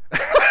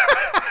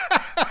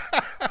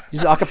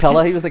 He's a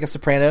cappella. He was like a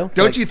soprano.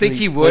 Don't you think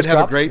he would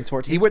have a great?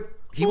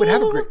 He would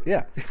have a great.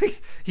 Yeah.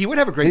 He would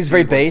have a great. He's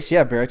very bass.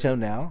 Yeah, baritone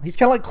now. He's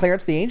kind of like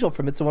Clarence the Angel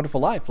from It's a Wonderful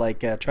Life,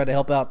 trying to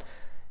help out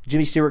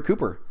Jimmy Stewart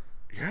Cooper.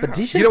 Yeah. But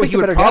he should have picked a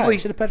better guy. He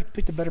should have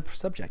picked a better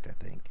subject, I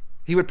think.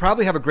 He would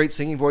probably have a great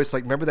singing voice.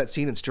 Remember that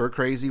scene in Stir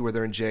Crazy where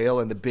they're in jail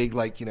and the big,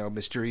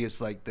 mysterious,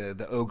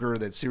 the ogre,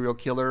 that serial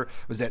killer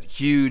was that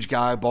huge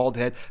guy, bald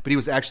head, but he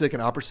was actually like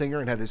an opera singer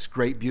and had this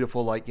great,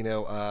 beautiful,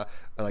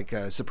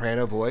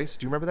 soprano voice.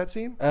 Do you remember that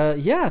scene?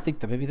 Yeah, I think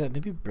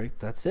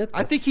that's it.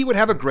 I think he would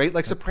have a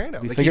great, soprano.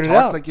 We figured it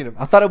out.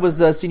 I thought it was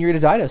Senorita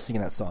Dido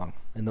singing that song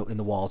in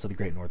the walls of the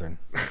Great Northern.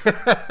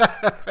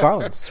 It's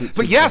Garland's sweet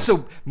But yeah, voice.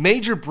 So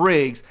Major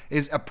Briggs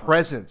is a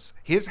presence.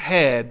 His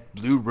head,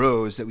 Blue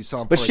Rose, that we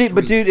saw in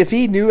But dude, if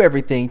he knew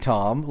everything,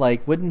 Tom,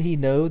 wouldn't he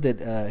know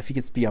that if he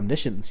gets to be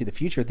omniscient and see the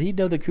future, he'd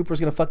know that Cooper's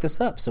going to fuck this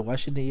up. So why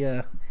shouldn't he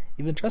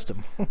even trust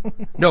him?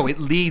 No, it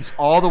leads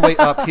all the way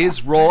up.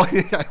 His role,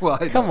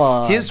 come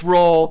on, his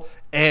role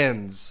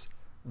ends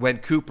when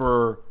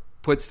Cooper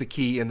puts the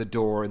key in the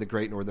door in the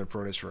Great Northern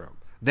Furnace Room.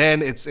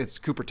 Then it's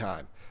Cooper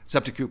time. It's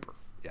up to Cooper.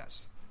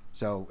 Yes.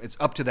 So it's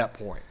up to that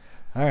point.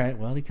 All right.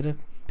 Well, he could have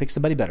pick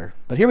somebody better.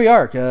 But here we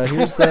are.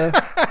 Here's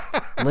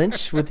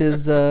Lynch with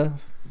his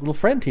little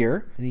friend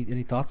here.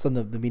 Any thoughts on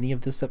the meaning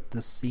of this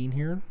scene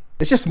here?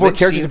 It's just more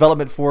character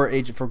development for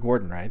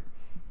Gordon, right?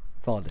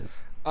 That's all it is.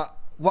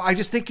 Well, I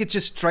just think it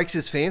just strikes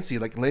his fancy,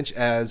 like Lynch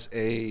as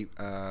a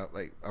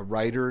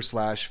writer /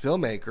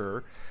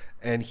 filmmaker,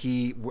 and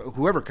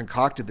whoever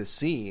concocted this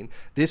scene.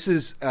 This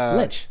is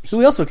Lynch.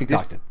 Who else would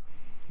concoct it?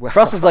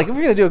 Frost is like, we're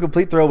going to do a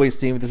complete throwaway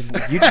scene with this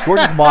huge,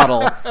 gorgeous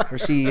model where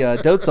she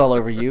dotes all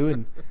over you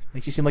and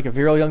makes you seem like a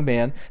virile young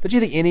man. Don't you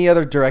think any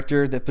other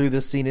director that threw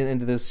this scene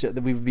into this show,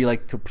 that we would be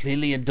like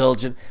completely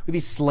indulgent? We'd be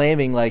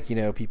slamming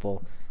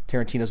people,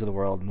 Tarantino's of the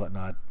world and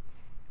whatnot,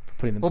 for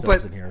putting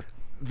themselves in here.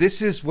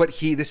 This is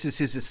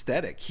his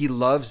aesthetic. He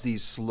loves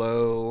these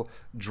slow,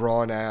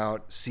 drawn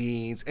out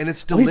scenes, and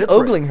it's deliberate. He's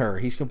ogling her.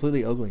 He's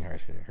completely ogling her.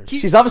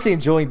 She's obviously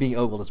enjoying being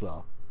ogled as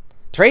well.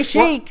 Trey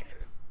Chic!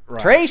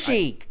 Right. Trey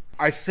Chic!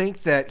 I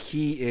think that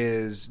he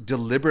is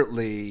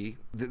deliberately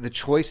the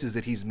choices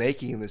that he's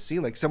making in this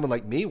scene. Like someone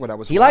like me, when I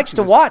was he likes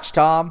to watch,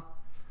 Tom.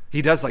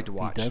 He does like to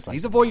watch.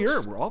 He's a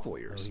voyeur. We're all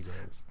voyeurs. Oh,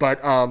 he does.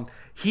 But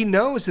he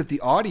knows that the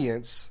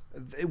audience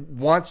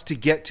wants to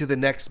get to the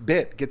next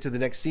bit, get to the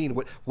next scene.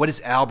 What does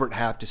Albert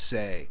have to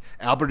say?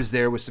 Albert is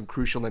there with some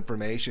crucial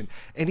information,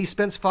 and he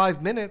spends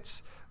 5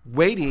 minutes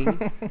waiting,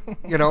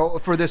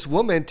 for this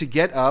woman to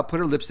get up, put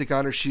her lipstick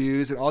on her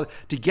shoes, and all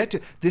to get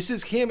to. This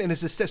is him and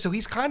his aesthetic. So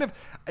he's kind of.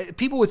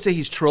 People would say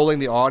he's trolling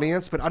the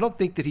audience, but I don't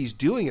think that he's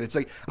doing it. It's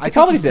like I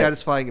think he's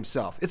satisfying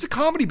himself. It's a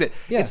comedy bit.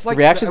 Yeah, it's like the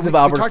reactions of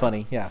Albert are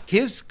funny. Yeah,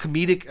 his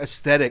comedic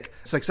aesthetic.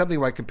 It's like something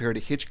where I compare to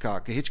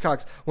Hitchcock.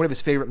 Hitchcock's one of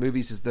his favorite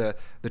movies is the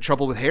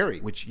Trouble with Harry,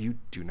 which you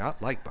do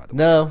not like, by the way.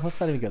 No, let's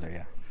not even go there.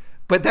 Yeah.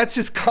 But that's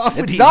his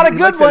comedy. It's not a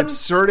good one.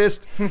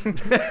 Absurdist.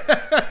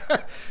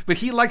 But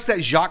he likes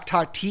that Jacques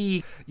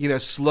Tati,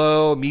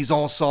 slow mise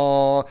en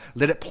scène,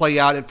 let it play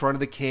out in front of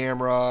the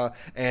camera.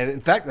 And in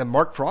fact,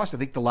 Mark Frost, I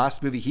think the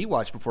last movie he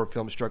watched before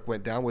Filmstruck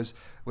went down was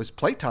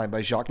Playtime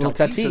by Jacques Tati.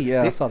 Tati,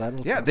 I saw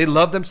that. They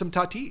love them some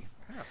Tati.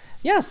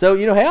 Yeah, so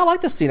hey, I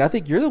like this scene. I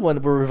think you're the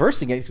one we're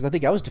reversing it because I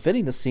think I was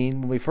defending the scene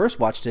when we first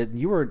watched it,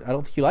 and I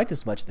don't think you liked it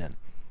as much then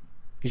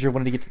because you're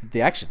wanting to get to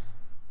the action.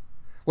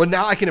 Well,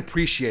 now I can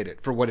appreciate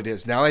it for what it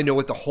is. Now I know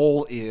what the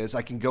whole is.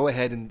 I can go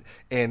ahead and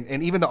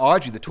even the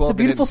Audrey, the 12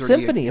 minute. It's a beautiful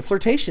symphony of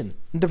flirtation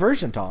and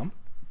diversion, Tom.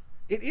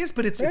 It is,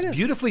 but it's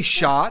beautifully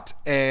shot,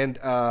 and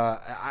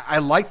I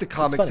like the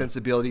comic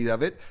sensibility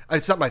of it.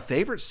 It's not my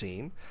favorite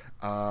scene.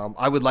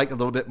 I would like a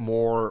little bit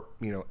more,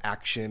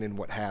 action and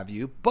what have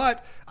you,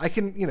 but I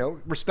can,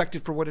 respect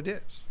it for what it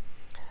is.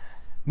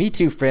 Me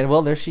too, friend.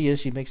 Well, there she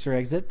is. She makes her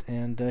exit,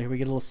 and here we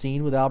get a little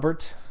scene with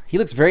Albert. He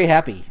looks very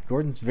happy.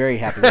 Gordon's very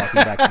happy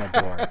walking back to that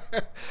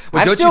door.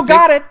 I've still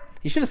got it.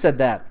 You should have said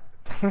that.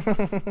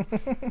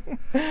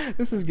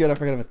 This is good. I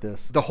forgot about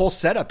this. The whole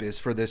setup is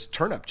for this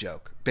turn-up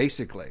joke,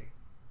 basically.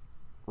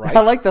 Right?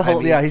 I like the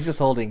whole. He's just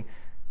holding.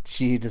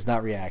 She does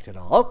not react at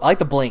all. Oh, I like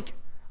the blink.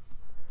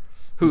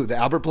 Who? The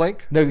Albert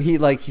blink? No,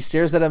 he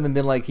stares at him and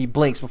then he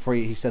blinks before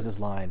he says his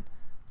line.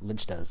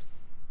 Lynch does.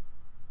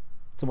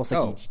 It's almost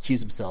like he cues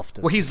himself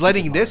to. Well, he's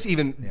letting this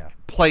even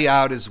play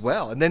out as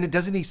well, and then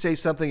doesn't he say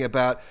something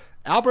about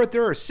Albert?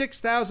 There are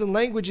 6,000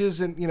 languages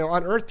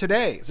on Earth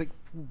today. It's like,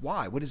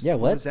 why? What does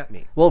that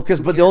mean? Well,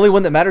 but the only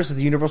one that matters is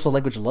the universal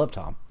language of love,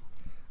 Tom.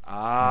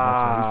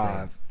 That's what he's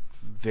saying.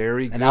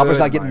 Very good. And Albert's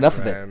not getting enough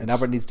of it, and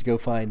Albert needs to go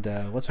find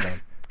what's her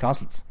name,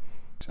 Constance.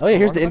 Oh yeah,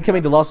 here's the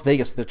incoming to Las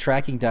Vegas. They're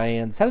tracking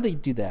Diane's. How do they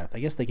do that? I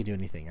guess they could do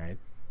anything, right?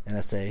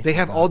 NSA. They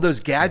have all those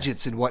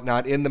gadgets and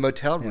whatnot in the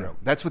motel room. Yeah.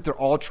 That's what they're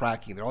all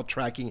tracking. They're all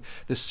tracking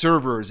the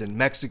servers in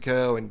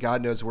Mexico and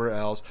God knows where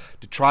else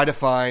to try to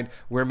find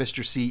where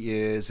Mr. C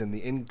is and the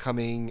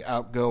incoming,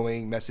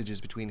 outgoing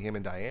messages between him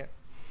and Diane.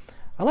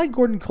 I like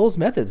Gordon Cole's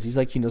methods.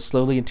 He's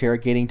slowly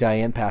interrogating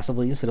Diane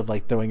passively instead of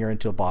throwing her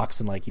into a box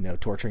and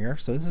torturing her.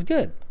 So this is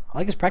good. I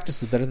like his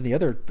practices better than the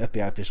other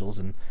FBI officials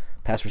in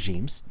past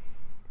regimes.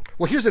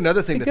 Well, here's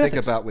another thing to think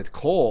about with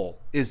Cole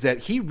is that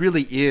he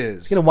really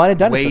is. He's going to wine and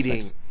dine his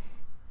suspects.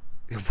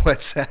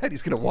 What's that?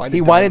 He's going to wine.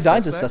 He wine and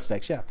dines his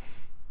suspects. Yeah,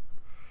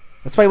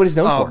 that's probably what he's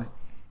known for.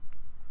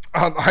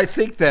 I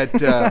think that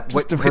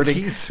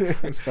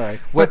I'm sorry.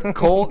 What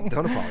Cole?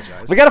 Don't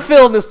apologize. We got to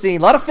fill in this scene.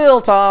 A lot of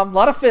fill, Tom. A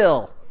lot of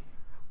fill.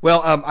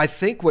 Well, I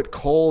think what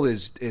Cole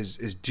is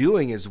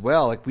doing as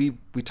well. Like we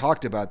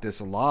talked about this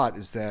a lot.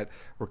 Is that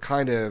we're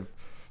kind of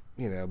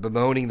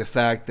bemoaning the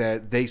fact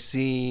that they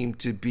seem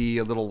to be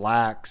a little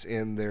lax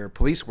in their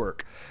police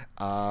work.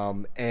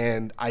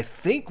 And I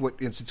think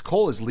since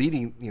Cole is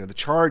leading, the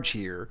charge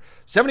here,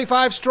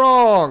 75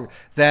 strong,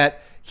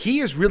 that he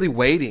is really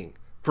waiting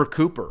for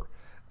Cooper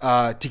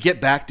to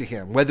get back to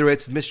him, whether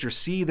it's Mr.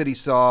 C that he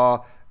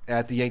saw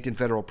at the Yankton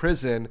Federal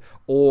Prison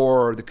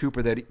or the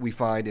Cooper that we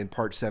find in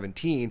Part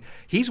 17.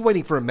 He's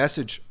waiting for a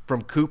message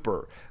from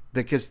Cooper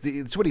Because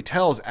it's what he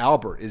tells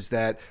Albert, is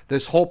that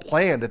this whole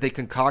plan that they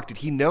concocted,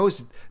 he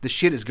knows the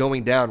shit is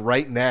going down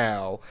right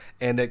now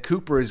and that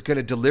Cooper is going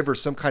to deliver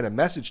some kind of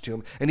message to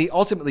him, and he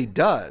ultimately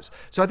does.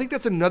 So I think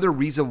that's another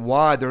reason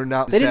why they're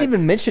not... They didn't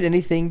even mention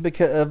anything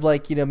because of,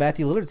 like, you know,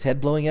 Matthew Lillard's head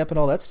blowing up and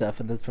all that stuff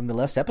from the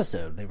last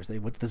episode. They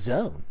went to the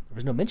zone. There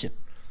was no mention.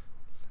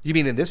 You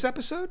mean in this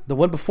episode? The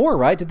one before,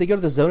 right? Did they go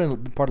to the zone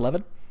in part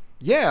 11?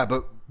 Yeah,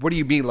 but what do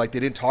you mean? Like,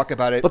 they didn't talk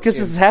about it? Because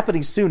this is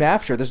happening soon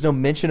after. There's no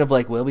mention of,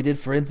 like, well, we did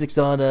forensics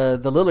on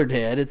the Lillard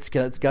head. It's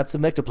got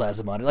some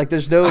ectoplasm on it. Like,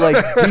 there's no, like,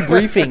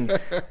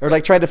 debriefing or,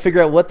 like, trying to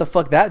figure out what the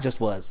fuck that just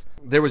was.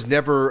 There was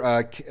never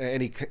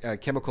any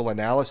chemical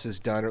analysis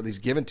done, or at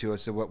least given to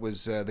us, of what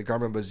was the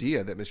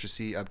Garmonbozia that Mr.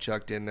 C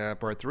upchucked in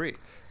part 3.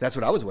 That's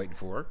what I was waiting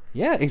for.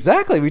 Yeah,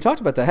 exactly. We talked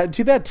about that.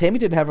 Too bad Tammy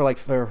didn't have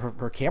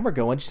her camera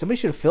going. Somebody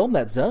should have filmed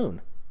that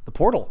zone, the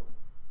portal.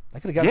 I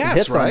could have gotten some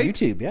hits on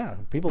YouTube. Yeah,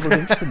 people were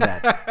interested in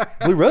that.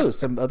 Blue Rose,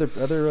 some other.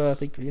 I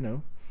think, you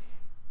know,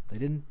 they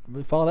didn't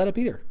really follow that up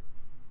either.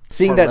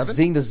 Seeing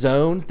the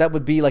zone, that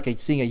would be like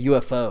seeing a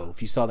UFO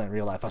if you saw that in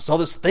real life. I saw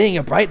this thing,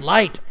 a bright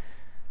light.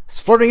 It's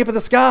floating up in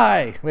the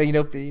sky. Well, you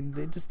know, they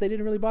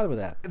didn't really bother with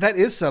that. That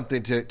is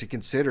something to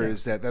consider,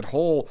 is that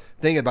whole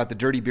thing about the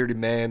dirty bearded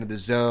man and the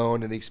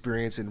zone and the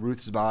experience in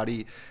Ruth's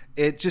body.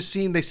 It just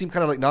they seemed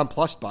kind of like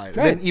nonplussed by it.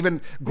 Right. And then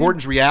even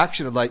Gordon's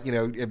reaction of, like, you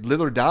know,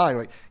 Lillard dying,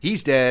 like,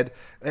 he's dead.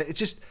 It's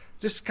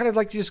just kind of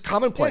like just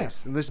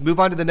commonplace. And let's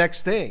move on to the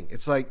next thing.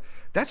 It's like,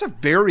 that's a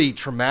very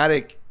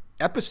traumatic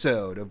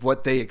episode of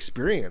what they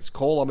experienced.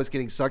 Cole almost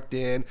getting sucked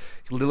in,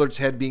 Lillard's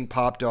head being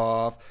popped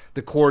off,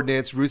 the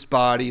coordinates, Ruth's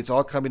body, it's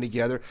all coming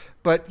together.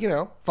 But, you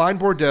know, fine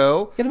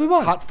Bordeaux, gotta move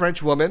on. Hot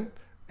French woman,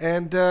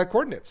 and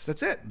coordinates.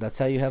 That's it. That's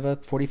how you have a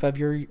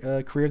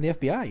 45-year career in the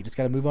FBI. You just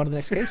got to move on to the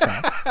next case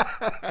now.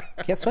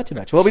 Can't sweat too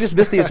much. Well, we just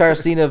missed the entire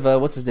scene of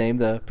what's his name,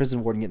 the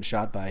prison warden getting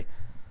shot by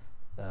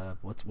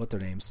what their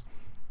names?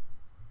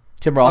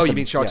 Tim Roth. Oh, you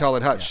mean Chantal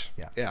and Hutch?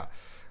 Yeah.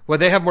 Well,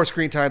 they have more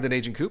screen time than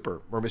Agent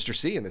Cooper or Mr.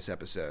 C in this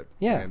episode.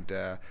 Yeah.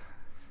 And,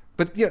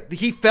 but, you know,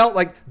 he felt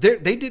like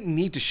they didn't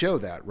need to show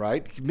that,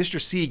 right? Mr.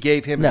 C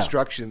gave him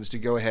instructions to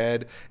go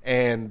ahead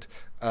and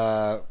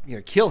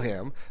kill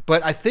him.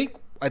 But I think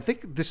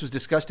this was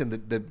discussed in the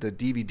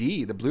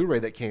DVD, the Blu-ray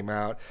that came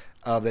out,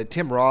 that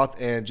Tim Roth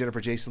and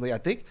Jennifer Jason Leigh, I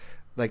think,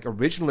 like,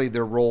 originally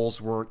their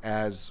roles weren't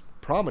as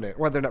prominent.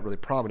 Well, they're not really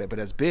prominent, but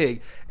as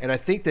big. And I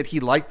think that he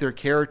liked their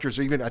characters,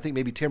 or even I think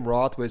maybe Tim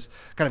Roth was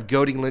kind of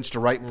goading Lynch to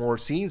write more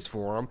scenes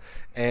for him.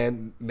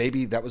 And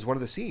maybe that was one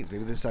of the scenes.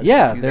 Maybe they decided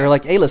to do they're that.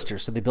 like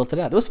A-listers, so they built it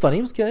out. It was funny.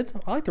 It was good.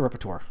 I like the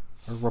repertoire.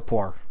 Or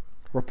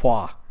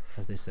rapport,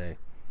 as they say.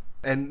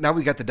 And now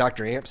we got the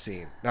Dr. Amp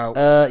scene.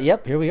 Now,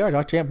 yep, here we are,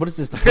 Dr. Amp. What is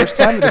this, the first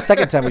time or the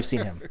second time we've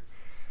seen him?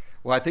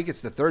 well, I think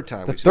it's the third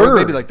time. The third. Or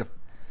maybe like the...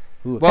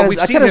 Ooh, well, we've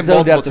seen him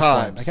multiple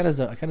times.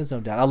 I kind of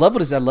zoned out. I love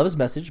his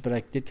message, but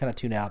I did kind of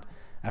tune out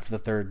after the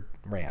third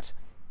rant.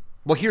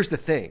 Well, here's the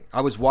thing.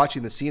 I was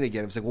watching the scene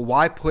again. I was like, well,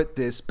 why put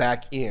this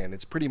back in?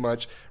 It's pretty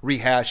much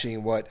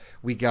rehashing what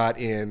we got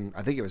in,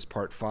 I think it was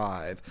part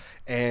 5.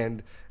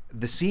 And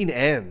the scene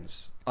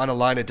ends on a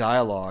line of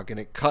dialogue, and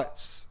it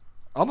cuts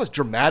almost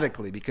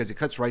dramatically because it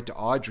cuts right to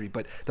Audrey.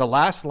 But the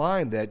last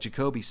line that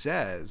Jacoby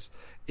says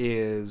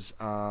is,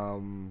 the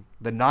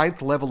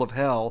 9th level of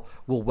hell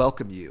will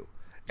welcome you.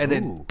 And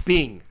then,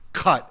 bing,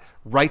 cut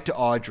right to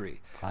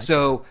Audrey.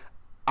 So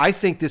I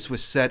think this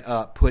was set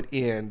up, put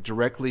in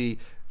directly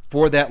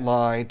for that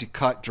line to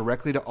cut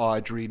directly to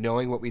Audrey,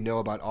 knowing what we know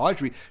about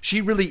Audrey.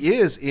 She really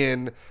is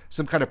in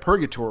some kind of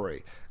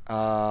purgatory.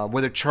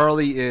 Whether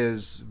Charlie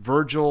is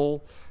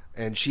Virgil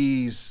and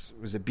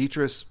was it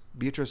Beatrice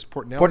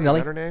Portnelli? Is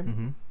that her name?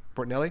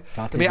 Mm-hmm. Portnelli?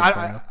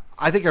 Dante's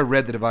I think I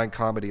read the Divine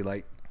Comedy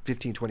like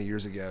 15, 20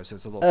 years ago, so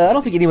it's a little... I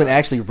don't think anyone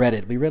actually read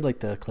it. We read like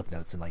the Cliff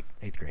Notes in like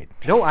 8th grade.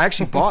 No, I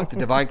actually bought the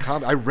Divine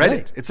Comedy. I read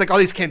it. It's like all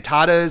these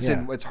cantatas,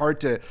 and it's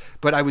hard to...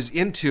 But I was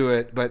into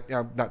it, but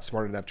I'm not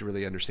smart enough to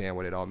really understand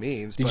what it all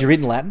means. Did you read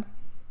in Latin?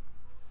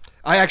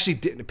 I actually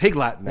did. Pig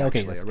Latin,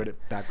 actually. Okay, I read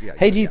it back. Yeah,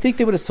 hey, do you think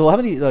they would have sold... How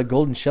many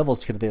golden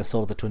shovels could they have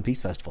sold at the Twin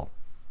Peaks Festival?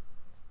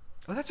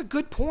 Oh, that's a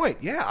good point.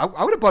 Yeah,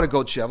 I would have bought a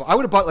gold shovel. I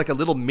would have bought like a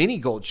little mini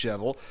gold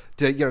shovel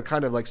to,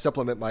 kind of like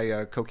supplement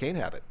my cocaine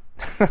habit.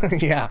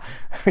 Yeah,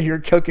 your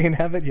cocaine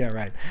habit. Yeah,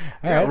 right.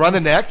 All right. Around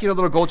the neck,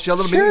 little gold shell,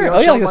 little sure. mini.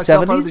 Like the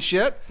myself 70s. Out of the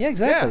shit. Yeah,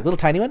 exactly. Yeah. Little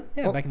tiny one.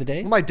 Yeah, back in the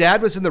day. Well, my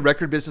dad was in the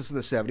record business in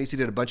the 70s. He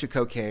did a bunch of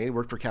cocaine. He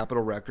worked for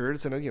Capitol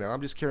Records, and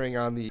I'm just carrying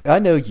on the. I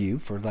know you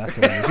for the last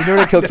 20 years. You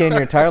never did cocaine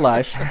your entire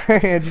life.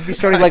 You'd be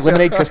starting like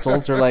lemonade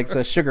crystals or like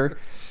sugar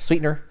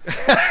sweetener,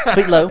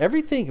 sweet low,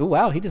 everything. Oh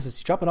wow,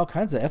 he's dropping all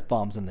kinds of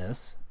f-bombs in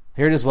this.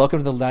 Here it is. Welcome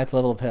to the 9th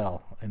level of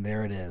hell, and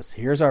there it is.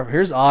 Here's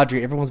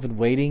Audrey. Everyone's been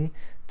waiting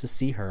to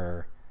see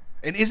her.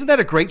 And isn't that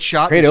a great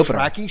shot? Great this opener.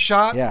 Tracking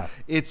shot. Yeah.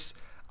 It's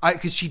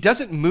because she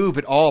doesn't move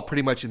at all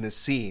pretty much in this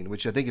scene,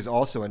 which I think is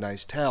also a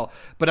nice tell.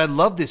 But I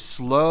love this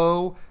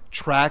slow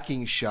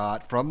tracking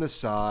shot from the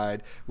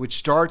side, which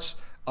starts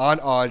on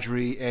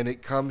Audrey, and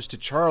it comes to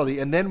Charlie,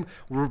 and then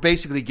we're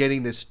basically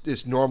getting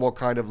this normal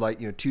kind of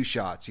like, two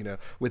shots,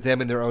 with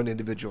them in their own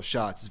individual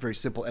shots. It's very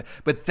simple,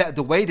 but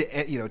the way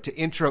to to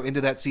intro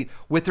into that scene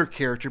with her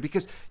character,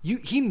 because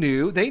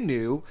they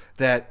knew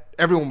that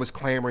everyone was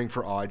clamoring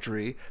for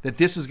Audrey, that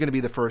this was going to be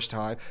the first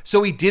time.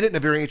 So he did it in a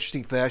very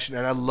interesting fashion,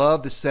 and I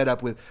love the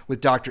setup with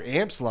Dr.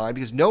 Amp's line,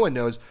 because no one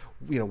knows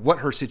what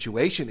her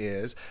situation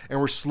is, and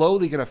we're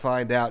slowly going to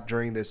find out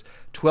during this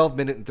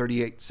 12-minute and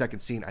 38-second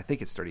scene, I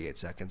think it's 38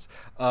 seconds,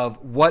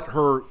 of what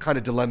her kind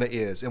of dilemma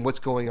is and what's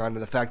going on,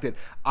 and the fact that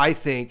I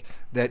think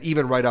that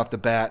even right off the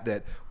bat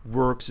that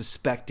we're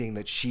suspecting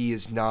that she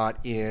is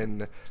not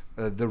in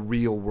the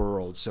real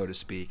world, so to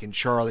speak, and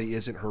Charlie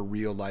isn't her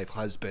real life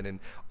husband, and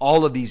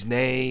all of these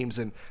names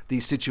and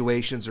these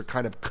situations are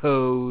kind of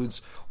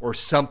codes or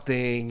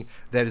something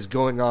that is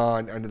going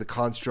on under the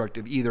construct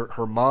of either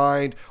her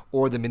mind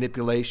or the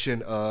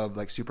manipulation of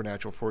like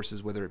supernatural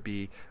forces, whether it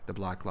be the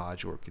Black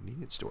Lodge or a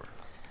convenience store.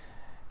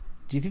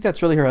 Do you think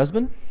that's really her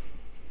husband?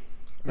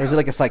 Or is it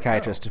like a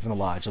psychiatrist from the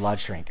lodge, a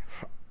lodge shrink?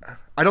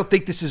 I don't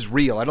think this is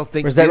real. I don't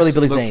think or is that this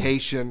really Billy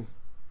location...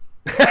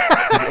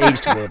 He's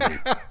aged horribly.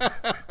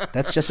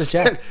 That's Justice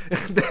Jack.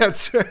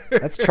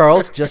 That's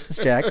Charles Justice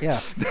Jack.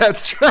 Yeah,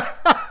 that's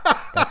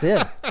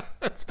it.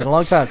 It's been a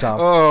long time,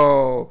 Tom.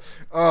 Oh,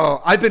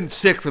 I've been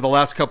sick for the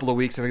last couple of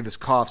weeks, and I think this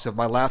cough. So if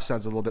my laugh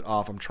sounds a little bit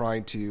off, I'm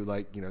trying to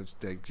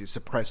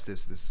suppress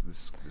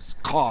this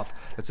cough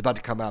that's about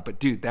to come out. But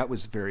dude, that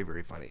was very,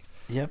 very funny.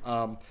 Yep.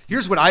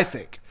 Here's what I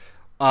think.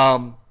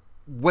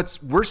 What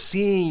we're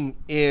seeing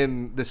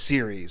in the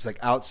series, like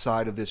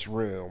outside of this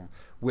room,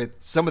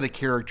 with some of the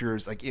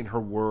characters like in her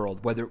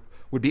world, whether it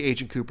would be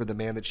Agent Cooper, the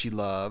man that she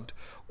loved,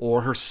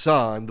 or her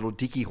son, little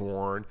Dickie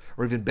Horn,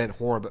 or even Ben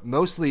Horn, but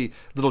mostly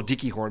little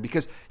Dickie Horn,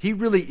 because he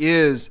really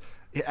is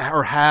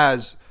or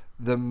has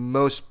the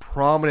most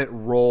prominent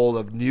role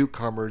of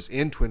newcomers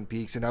in Twin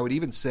Peaks, and I would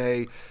even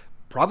say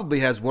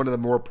probably has one of the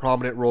more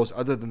prominent roles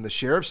other than the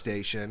sheriff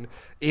station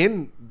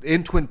in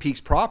Twin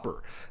Peaks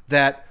proper.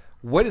 That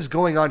what is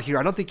going on here?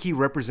 I don't think he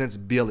represents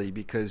Billy,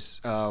 because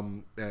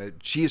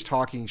she is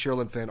talking,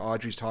 Sherilyn Fenn,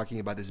 Audrey's talking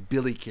about this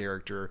Billy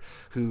character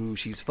who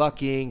she's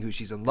fucking, who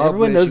she's in love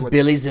Everyone with. Everyone knows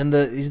Billy's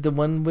he's the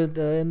one with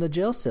in the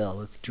jail cell.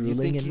 It's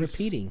drooling and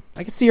repeating.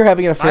 I can see her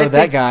having an affair with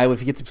that guy if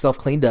he gets himself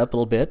cleaned up a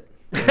little bit.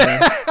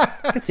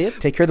 I can see it.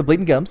 Take care of the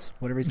bleeding gums,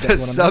 whatever he's got going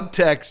on. The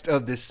subtext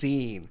of the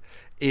scene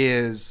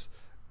is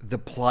the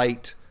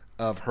plight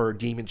of her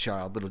demon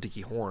child, little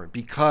Dickie Horn,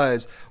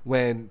 because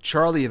when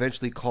Charlie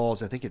eventually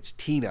calls, I think it's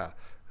Tina,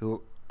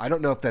 who I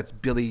don't know if that's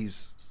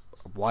Billy's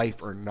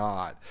wife or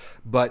not,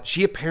 but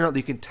she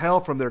apparently can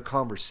tell from their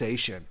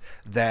conversation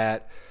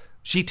that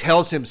she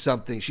tells him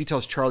something. She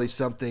tells Charlie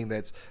something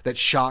that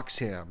shocks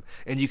him,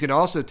 and you can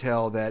also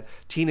tell that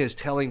Tina is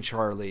telling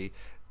Charlie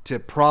to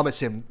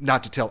promise him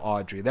not to tell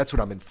Audrey. That's what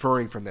I'm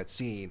inferring from that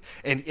scene,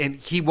 and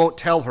he won't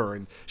tell her,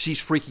 and she's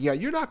freaking out.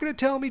 You're not going to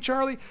tell me,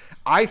 Charlie?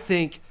 I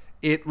think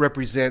it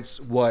represents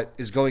what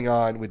is going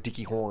on with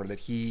Dickie Horn,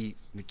 that he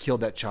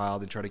killed that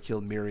child and tried to kill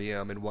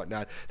Miriam and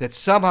whatnot, that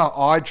somehow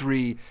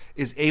Audrey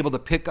is able to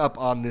pick up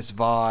on this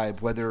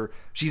vibe, whether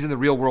she's in the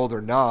real world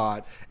or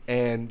not,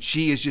 and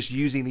she is just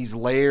using these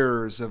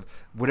layers of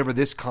whatever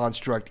this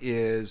construct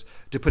is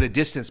to put a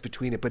distance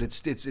between it, but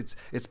it's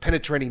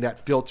penetrating that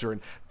filter, and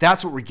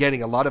that's what we're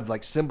getting, a lot of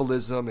like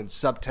symbolism and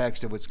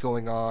subtext of what's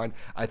going on,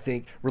 I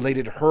think,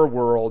 related to her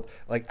world,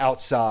 like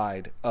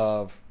outside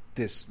of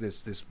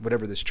this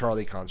whatever this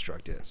Charlie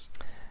construct is.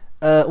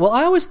 Well,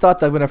 I always thought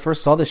that when I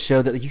first saw this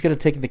show that you could have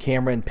taken the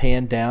camera and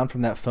panned down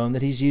from that phone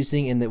that he's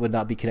using, and it would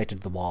not be connected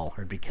to the wall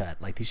or it'd be cut.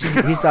 Like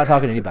he's not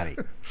talking to anybody.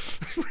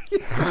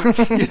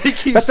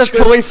 That's a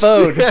toy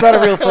phone. It's not a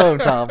real phone,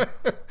 Tom.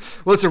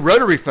 Well, it's a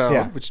rotary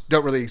phone, which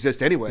don't really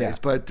exist anyways. Yeah.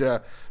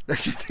 But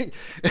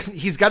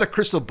he's got a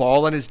crystal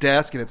ball on his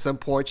desk, and at some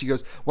point she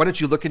goes, "Why don't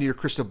you look into your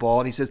crystal ball?"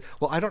 And he says,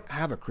 "Well, I don't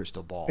have a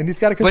crystal ball." And he's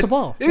got a crystal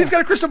ball. And he's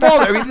got a crystal ball.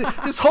 I mean,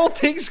 this whole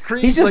thing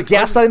screams. He's just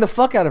gaslighting the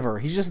fuck out of her.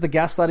 He's just the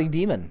gaslighting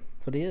demon.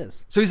 That's what he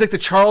is. So he's like the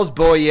Charles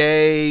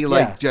Boyer,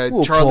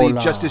 Charlie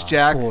Paula, Justice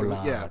Jack.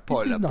 Paula. Yeah,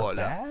 This is not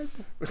bad.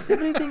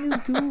 Everything is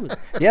good.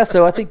 Yeah,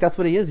 so I think that's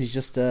what he is. He's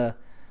just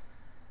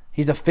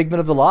he's a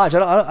figment of the lodge.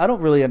 I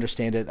don't really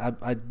understand it.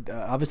 I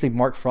obviously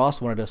Mark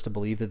Frost wanted us to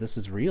believe that this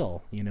is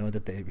real.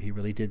 That he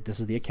really did.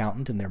 This is the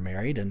accountant, and they're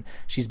married, and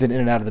she's been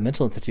in and out of the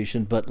mental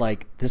institution. But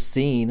like this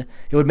scene,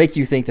 it would make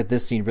you think that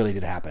this scene really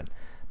did happen.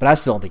 But I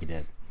still don't think it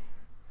did.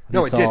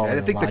 No, it didn't. I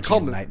think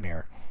the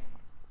nightmare.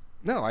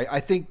 No, I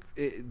think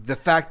the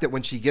fact that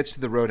when she gets to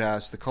the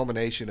Roadhouse, the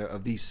culmination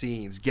of these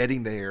scenes,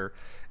 getting there,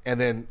 and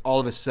then all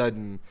of a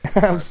sudden,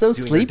 I'm so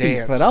sleepy,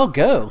 but I'll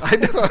go. I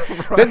know,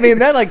 right? But I mean,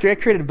 that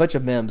created a bunch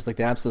of memes. Like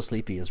the "I'm so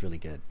sleepy" is really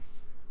good.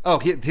 Oh,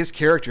 his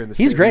character in the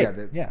he's scene, great.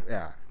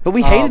 Yeah. But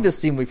we hated this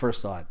scene when we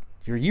first saw it.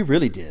 You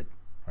really did,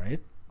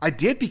 right? I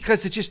did,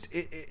 because it just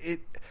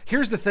it.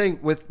 Here's the thing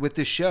with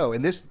this show,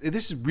 and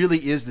this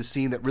really is the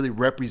scene that really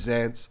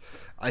represents,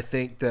 I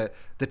think, the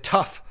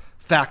tough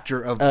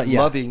factor of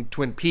loving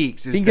Twin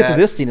Peaks. Is if you can get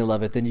to this scene and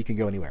love it, then you can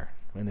go anywhere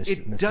in this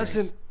doesn't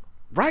series.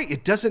 Right.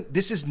 It doesn't.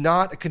 This is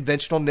not a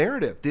conventional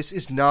narrative. This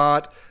is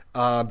not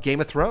Game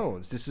of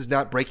Thrones. This is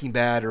not Breaking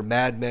Bad or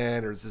Mad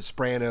Men or The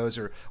Sopranos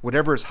or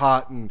whatever is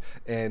hot and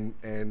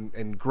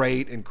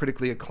great and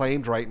critically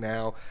acclaimed right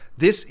now.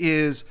 This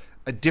is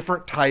a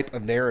different type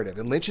of narrative.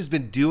 And Lynch has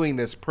been doing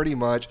this pretty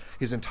much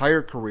his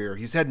entire career.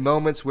 He's had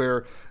moments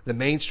where the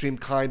mainstream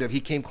he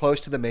came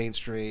close to the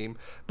mainstream,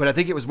 but I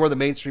think it was more the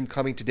mainstream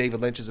coming to David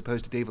Lynch as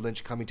opposed to David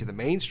Lynch coming to the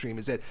mainstream,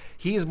 is that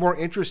he is more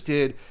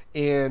interested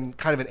in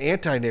kind of an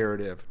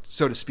anti-narrative,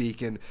 so to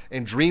speak, and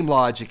dream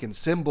logic and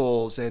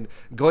symbols and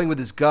going with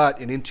his gut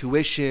and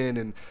intuition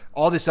and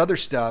all this other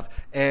stuff.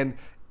 And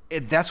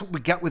that's what we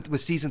got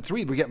with season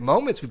 3. We get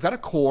moments. We've got a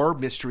core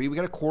mystery. We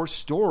got a core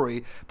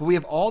story, but we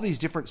have all these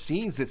different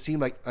scenes that seem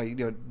like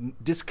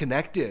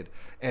disconnected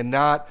and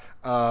not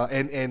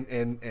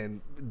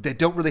and that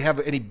don't really have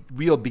any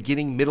real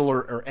beginning, middle,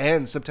 or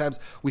end. Sometimes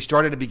we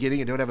start at a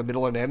beginning and don't have a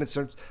middle and end. And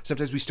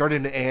sometimes we start at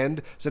an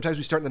end. Sometimes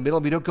we start in the middle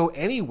and we don't go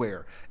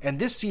anywhere. And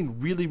this scene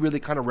really, really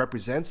kind of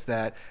represents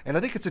that. And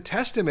I think it's a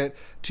testament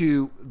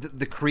to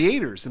the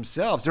creators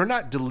themselves. They're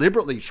not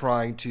deliberately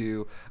trying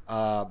to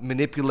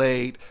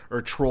manipulate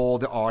or troll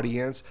the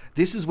audience.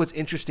 This is what's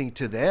interesting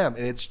to them,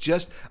 and it's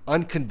just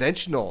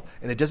unconventional,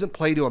 and it doesn't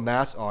play to a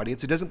mass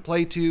audience. It doesn't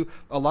play to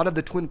a lot of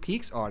the Twin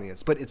Peaks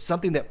audience, but it's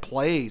something that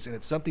plays, and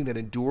it's something that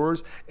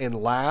endures and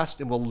lasts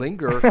and will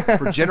linger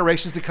for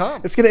generations to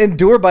come. It's going to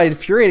endure by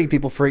infuriating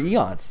people for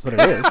eons. That's what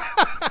it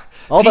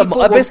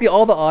is. Basically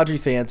all the Audrey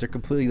fans are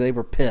they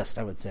were pissed,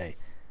 I would say.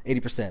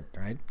 80%,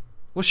 right?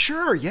 Well,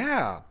 sure,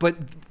 yeah. But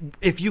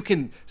if you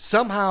can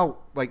somehow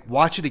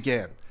watch it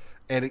again,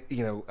 and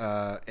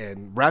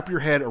and wrap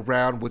your head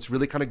around what's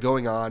really kind of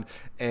going on,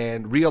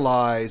 and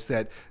realize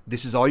that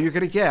this is all you're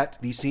going to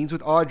get, these scenes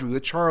with Audrey,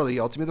 with Charlie,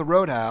 ultimately the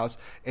Roadhouse,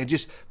 and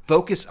just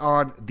focus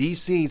on these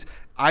scenes,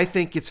 I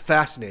think it's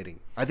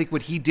fascinating. I think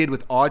what he did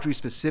with Audrey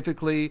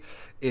specifically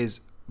is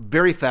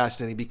very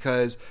fascinating,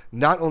 because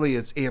not only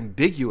it's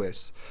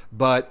ambiguous,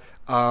 but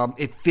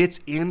it fits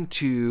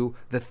into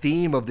the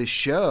theme of the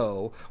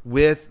show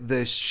with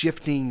the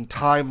shifting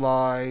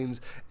timelines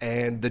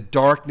and the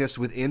darkness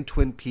within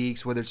Twin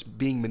Peaks, whether it's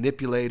being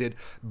manipulated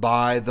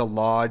by the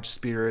lodge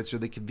spirits or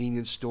the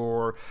convenience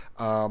store,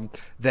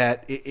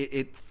 that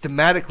it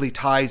thematically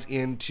ties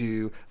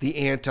into the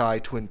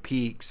anti-Twin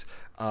Peaks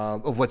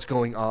of what's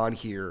going on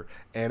here.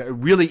 And it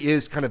really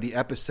is kind of the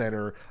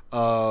epicenter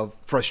of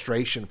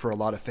frustration for a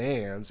lot of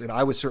fans, and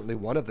I was certainly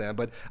one of them,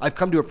 but I've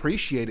come to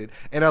appreciate it.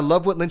 And I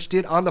love what Lynch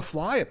did on the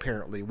fly,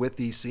 apparently, with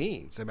these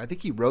scenes. I mean, I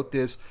think he wrote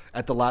this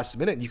at the last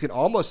minute, and you can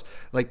almost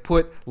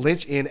put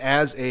Lynch in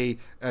as a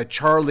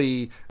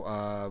Charlie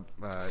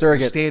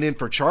surrogate, stand-in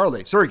for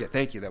Charlie. Surrogate,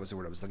 thank you, that was the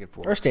word I was looking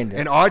for. Or stand-in.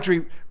 And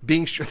Audrey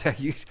being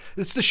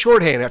it's the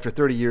shorthand after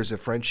 30 years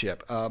of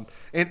friendship.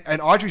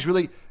 And Audrey's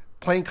really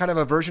playing kind of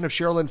a version of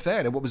Sherilyn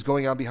Fenn and what was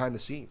going on behind the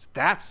scenes.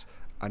 That's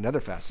another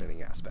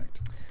fascinating aspect.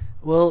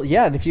 Well,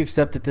 yeah, and if you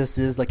accept that this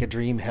is like a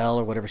dream hell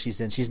or whatever she's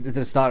in, that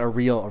it's not a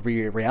real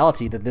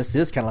reality, then this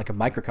is kind of like a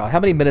microcosm. How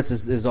many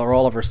minutes are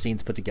all of her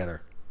scenes put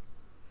together?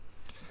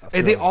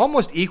 And they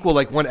almost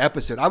equal one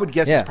episode. I would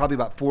guess it's probably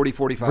about 40,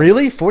 45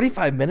 Really?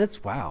 45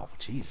 minutes? Wow.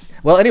 Jeez.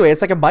 Well, anyway,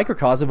 it's like a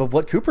microcosm of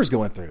what Cooper's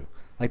going through.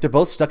 They're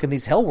both stuck in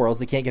these hell worlds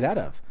they can't get out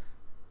of.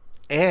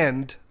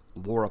 And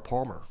Laura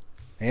Palmer.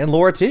 And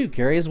Laura, too.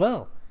 Carrie as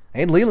well.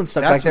 And Leland's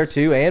stuck back there,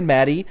 too. And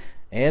Maddie.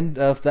 And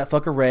that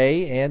fucker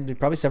Ray. And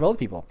probably several other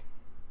people.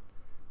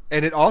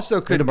 And it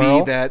also could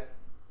be that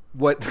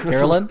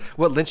Carolyn?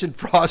 what Lynch and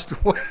Frost.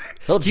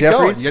 Philip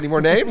Jeffries. You got any more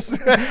names?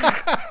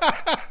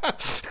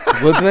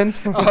 Woodsman.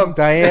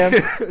 Diane.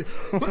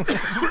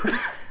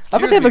 I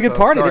bet they have a good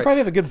party. Sorry. They probably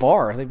have a good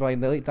bar. They probably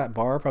late night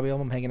bar. Probably all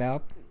of them hanging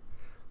out.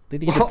 They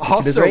think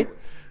also,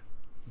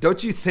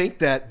 don't you think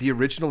that the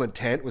original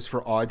intent was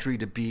for Audrey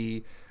to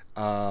be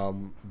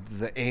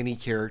the Annie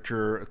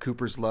character,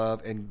 Cooper's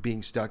love, and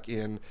being stuck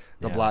in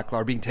the Black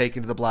Lodge, being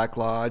taken to the Black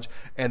Lodge,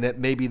 and that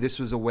maybe this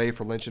was a way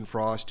for Lynch and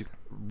Frost to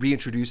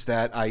reintroduce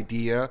that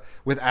idea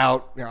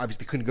without,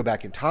 obviously couldn't go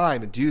back in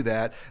time and do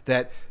that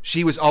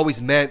she was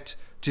always meant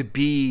to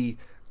be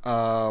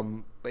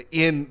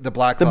in the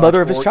Black Lodge. The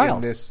mother of his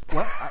child.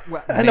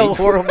 In a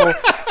horrible,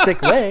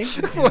 sick way.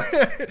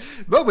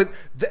 No, but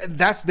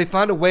they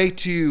found a way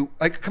to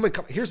come.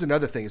 Here's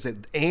another thing: is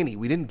that Annie?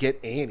 We didn't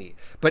get Annie,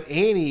 but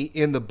Annie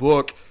in the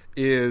book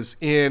is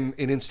in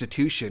an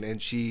institution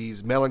and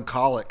she's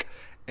melancholic,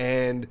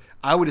 and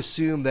I would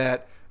assume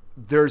that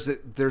there's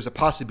a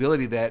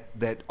possibility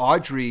that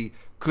Audrey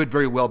could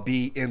very well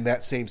be in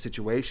that same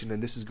situation,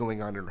 and this is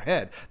going on in her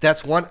head.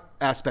 That's one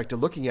aspect of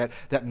looking at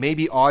that.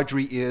 Maybe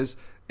Audrey is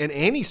an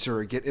Annie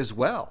surrogate as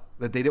well,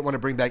 that they didn't want to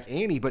bring back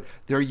Annie, but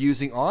they're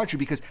using Audrey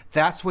because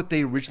that's what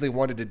they originally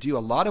wanted to do. A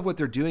lot of what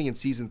they're doing in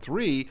season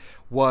 3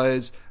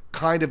 was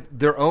kind of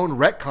their own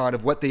retcon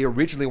of what they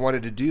originally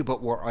wanted to do,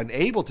 but were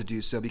unable to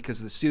do so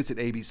because the suits at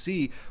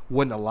ABC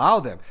wouldn't allow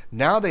them.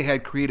 Now they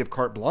had creative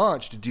carte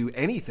blanche to do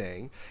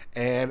anything,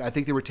 and I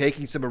think they were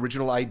taking some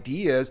original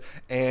ideas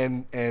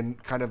and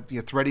kind of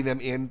threading them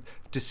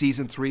into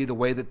season 3 the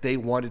way that they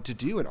wanted to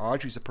do, and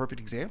Audrey's a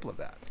perfect example of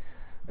that.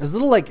 There's a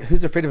little like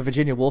Who's Afraid of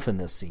Virginia Woolf in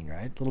this scene,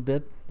 right? A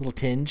little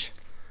tinge.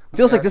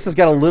 Feels like this has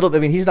got a little. I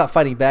mean, he's not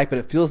fighting back, but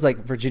it feels like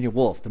Virginia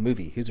Woolf, the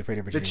movie. Who's Afraid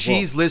of Virginia Woolf?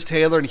 She's Liz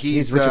Taylor, and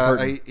he's Richard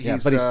Burton. Dick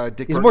he's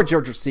Burton. more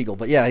George Siegel,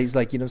 but yeah, he's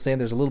like, you know what I'm saying?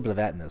 There's a little bit of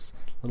that in this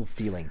little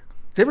feeling.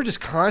 They were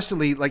just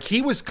constantly like,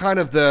 he was kind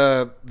of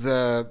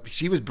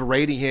she was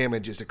berating him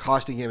and just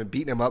accosting him and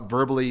beating him up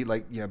verbally,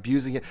 like, you know,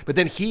 abusing him. But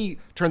then he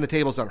turned the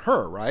tables on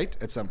her, right?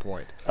 At some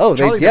point. Oh,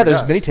 Charlie there's never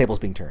does. many tables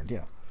being turned.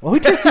 Yeah. Well, he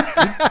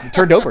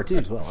turned over too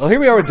as well. Oh, here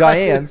we are with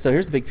Diane. So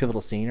here's the big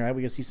pivotal scene. Right,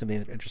 we gonna see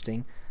something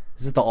interesting.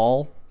 Is it the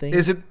all thing?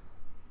 Is it?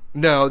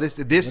 No.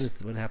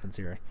 What happens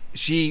here?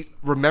 She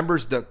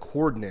remembers the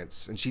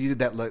coordinates, and she did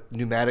that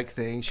pneumatic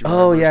thing. She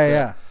Oh remembers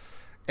yeah.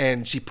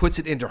 And she puts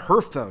it into her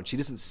phone. She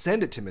doesn't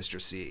send it to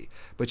Mr. C,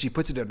 but she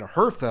puts it into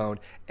her phone,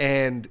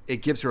 and it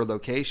gives her a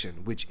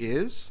location, which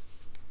is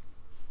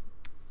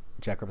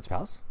Jack Rabbit's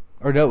Palace?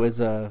 Or no, is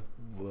the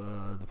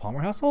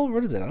Palmer household?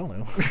 What is it? I don't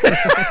know.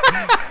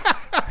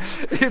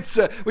 It's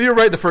well, you're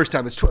right the first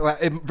time. It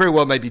very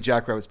well might be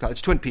Jack Rabbit's Palace.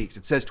 It's Twin Peaks.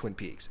 It says Twin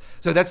Peaks.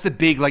 So that's the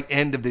big like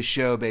end of the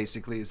show.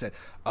 Basically, is that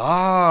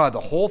the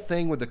whole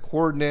thing with the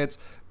coordinates,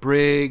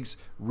 Briggs,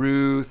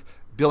 Ruth,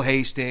 Bill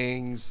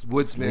Hastings,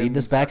 Woodsman, Leading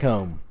us back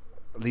home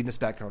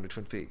to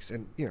Twin Peaks.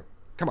 And you know,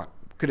 come on,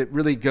 could it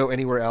really go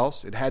anywhere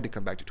else? It had to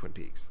come back to Twin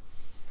Peaks.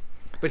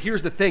 But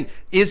here's the thing: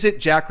 is it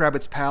Jack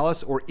Rabbit's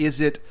Palace, or is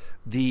it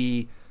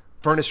the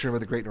furnace room of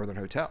the Great Northern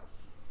Hotel?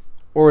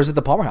 Or is it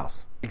the Palmer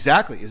House?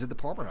 Exactly. Is it the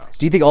Palmer House?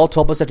 Do you think all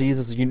Tulpas have to use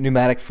this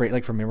pneumatic freight,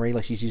 like from memory,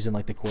 like she's using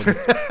like the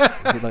coordinates? Is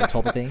it like a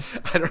Tulpa thing?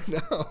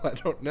 I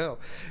don't know.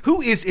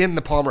 Who is in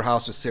the Palmer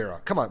House with Sarah?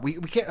 Come on, we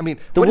can't. I mean,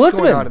 The what is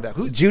Woodsman. going on in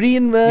that? Judy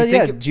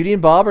and Judy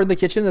and Bob are in the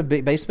kitchen in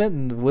the basement,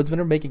 and the Woodsmen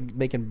are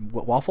making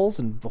waffles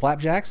and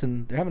flapjacks,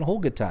 and they're having a whole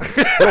good time.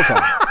 Good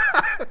time.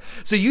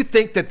 So you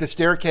think that the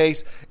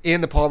staircase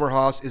in the Palmer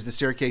House is the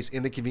staircase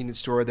in the convenience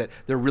store, that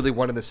they're really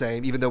one and the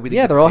same, even though we didn't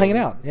Yeah, get they're the all name.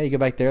 hanging out. Yeah, you go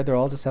back there, they're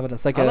all just having.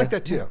 It's like I like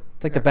that too.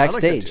 It's like the Yeah, I like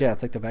that backstage. too. Yeah,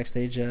 it's like the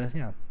backstage.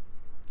 Yeah.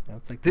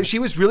 It's like She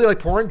was really like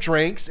pouring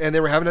drinks, and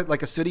they were having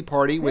like a city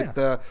party with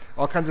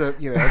all kinds of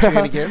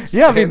shenanigans.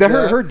 Yeah, I mean, And,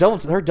 her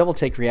double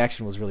take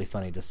reaction was really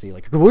funny to see.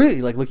 Like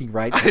looking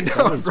right. I know,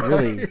 that was right?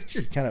 really,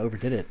 she kind of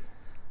overdid it.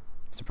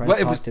 I'm surprised Well,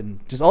 it Hawk was-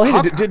 didn't. Just all he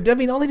had to do. I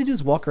mean, all he had to do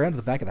is walk around to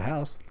the back of the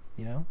house.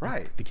 You know,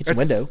 Right. The kitchen It's-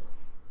 window.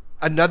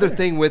 Another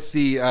thing with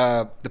the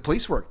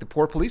police work, the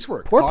poor police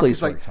work. Poor Hawk police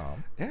is work,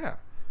 Tom. Yeah.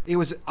 It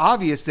was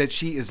obvious that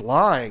she is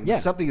lying. Yeah.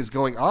 That something is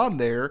going on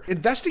there.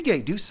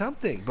 Investigate. Do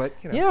something. But,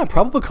 you know. Yeah,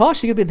 probable cause.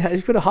 She could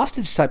have been a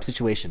hostage type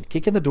situation.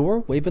 Kick in the door,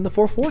 wave in the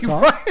 4-4,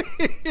 Tom.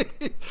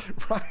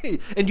 Right.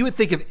 And you would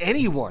think of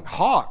anyone,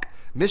 Hawk,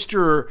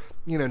 Mr.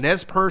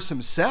 Nez Perce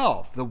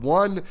himself, the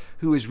one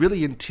who is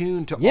really in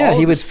tune to all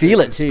he of would the feel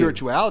it, and too.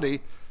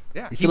 Spirituality.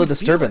 Yeah, You feel a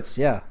disturbance,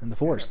 in the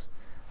force.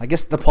 I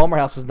guess the Palmer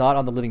House is not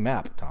on the living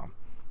map, Tom.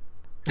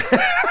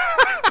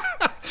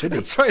 Should be.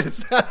 That's right.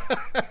 It's not.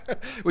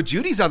 Well,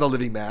 Judy's on the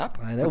living map.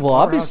 I know. but the Well,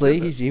 Palmer House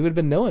obviously, isn't. he would have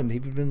been knowing. He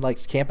would have been like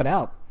camping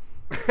out.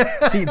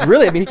 See,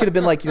 really, I mean, he could have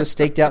been like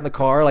staked out in the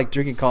car, like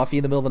drinking coffee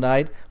in the middle of the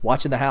night,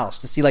 watching the house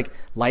to see like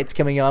lights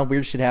coming on,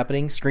 weird shit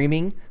happening,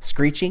 screaming,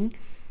 screeching.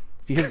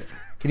 Can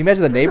you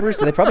imagine the neighbors?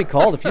 They probably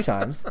called a few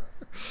times.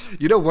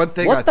 One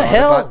thing. What I the thought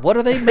hell? about- What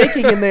are they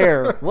making in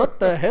there? What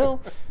the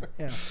hell?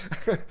 Yeah.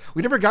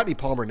 We never got any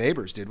Palmer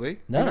neighbors, did we?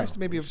 No. Be nice to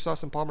maybe saw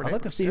some Palmer I'd neighbors.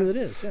 like to see who it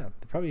is. Yeah,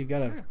 they probably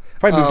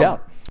moved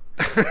out.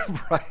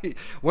 Right.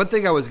 One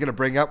thing I was going to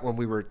bring up when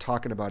we were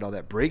talking about all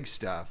that Briggs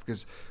stuff,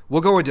 because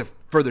we'll go into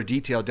further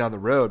detail down the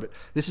road, but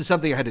this is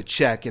something I had to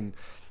check, and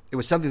it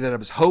was something that I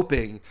was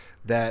hoping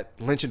that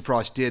Lynch and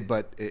Frost did,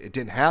 but it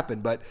didn't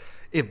happen. But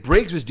if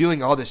Briggs was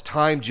doing all this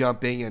time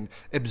jumping and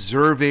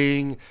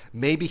observing,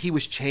 maybe he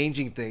was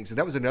changing things. And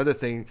that was another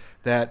thing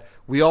that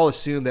we all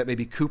assume, that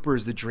maybe Cooper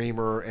is the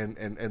dreamer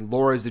and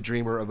Laura is the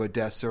dreamer of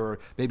Odessa, or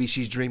maybe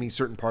she's dreaming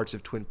certain parts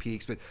of Twin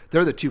Peaks. But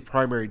they're the two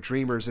primary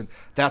dreamers, and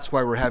that's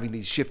why we're having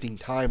these shifting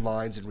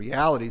timelines and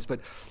realities. But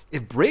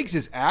if Briggs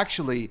is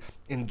actually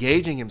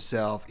engaging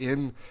himself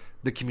in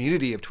the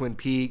community of Twin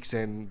Peaks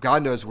and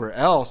God knows where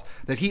else,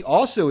 that he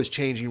also is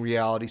changing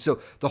reality. So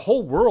the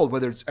whole world,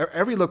 whether it's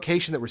every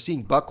location that we're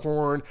seeing,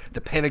 Buckhorn, the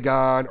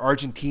Pentagon,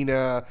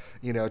 Argentina,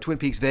 Twin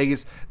Peaks,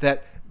 Vegas,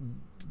 that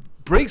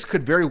Briggs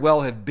could very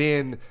well have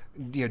been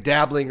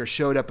dabbling or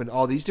showed up in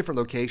all these different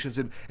locations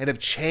and have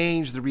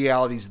changed the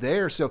realities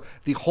there. So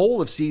the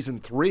whole of season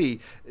 3,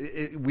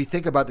 we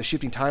think about the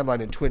shifting timeline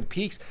in Twin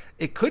Peaks.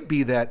 It could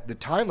be that the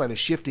timeline is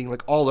shifting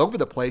like all over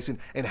the place and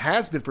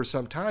has been for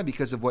some time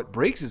because of what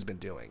Briggs has been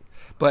doing.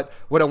 But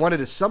what I wanted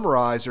to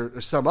summarize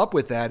or sum up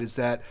with that is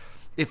that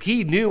if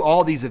he knew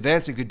all these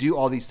events and could do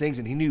all these things,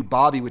 and he knew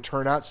Bobby would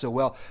turn out so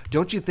well,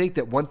 don't you think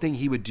that one thing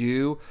he would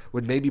do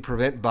would maybe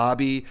prevent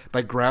Bobby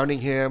by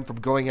grounding him from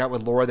going out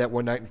with Laura that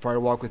one night in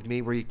Firewalk with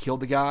Me where he killed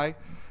the guy?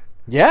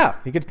 Yeah,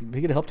 he could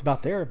have helped him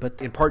out there,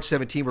 but In part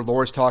 17, where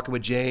Laura's talking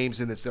with James,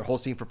 and it's the whole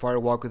scene for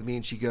Firewalk with Me,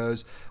 and she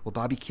goes, well,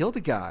 Bobby killed a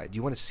guy. Do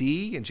you want to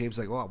see? And James is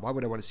like, well, why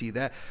would I want to see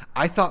that?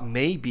 I thought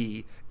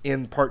maybe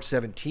in part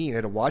 17, I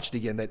had to watch it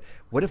again, that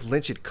what if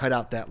Lynch had cut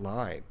out that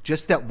line,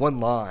 just that one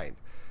line,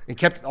 and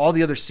kept all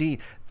the other scene,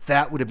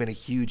 that would have been a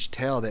huge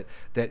tell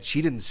that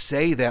she didn't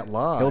say that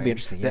line. That would be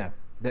interesting, yeah.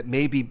 That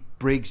maybe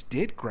Briggs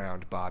did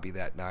ground Bobby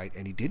that night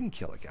and he didn't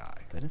kill a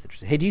guy. That is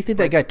interesting. Hey, do you think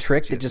that guy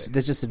Trick that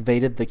just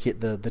invaded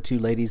the two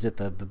ladies at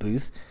the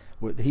booth?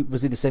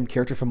 Was he the same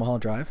character from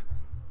Mulholland Drive?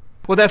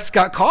 Well, that's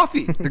Scott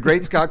Coffey, the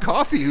great Scott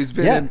Coffey, who's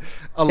been in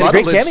a lot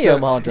great of Lynch cameo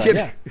in Mulholland Drive.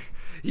 Yeah,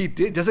 he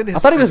did. Doesn't his? I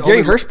thought he was his Gary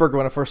only- Hirschberger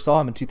when I first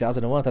saw him in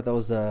 2001. I thought that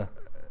was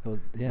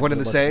One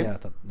and the same? Yeah, I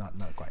thought,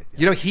 not quite. Yeah.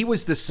 You know, he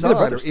was the Maybe son. they're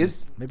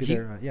brothers. Maybe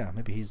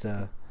maybe he's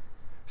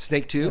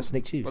Snake 2? yeah,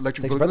 Snake 2. Electric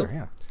Snake's Boogaloo?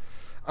 brother.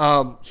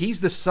 Yeah.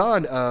 He's the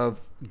son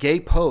of Gay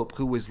Pope,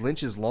 who was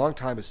Lynch's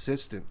longtime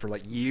assistant for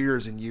like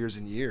years and years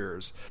and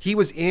years. He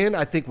was in,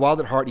 I think, Wild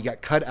at Heart. He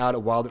got cut out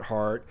of Wild at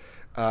Heart.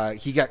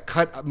 He got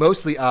cut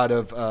mostly out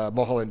of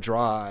Mulholland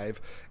Drive.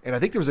 And I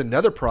think there was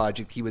another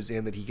project he was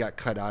in that he got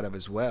cut out of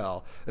as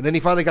well. And then he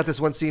finally got this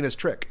one scene as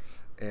Trick.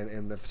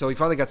 So he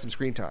finally got some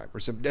screen time, or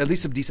at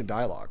least some decent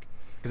dialogue.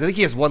 Because I think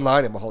he has one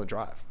line in Mulholland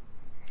Drive.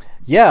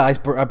 Yeah,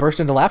 I burst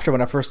into laughter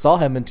when I first saw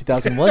him in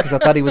 2001 because I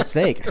thought he was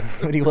Snake,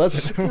 but he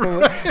wasn't.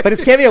 But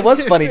his cameo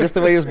was funny, just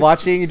the way he was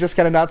watching and just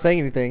kind of not saying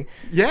anything.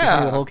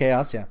 Yeah. The whole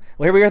chaos, yeah.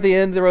 Well, here we are at the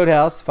end of the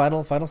Roadhouse,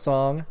 final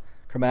song,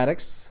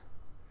 Chromatics.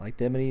 Like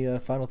them? Any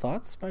final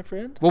thoughts, my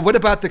friend? Well, what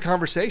about the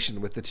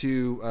conversation with the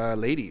two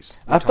ladies?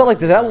 I felt like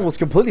that one was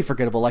completely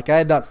forgettable. Like I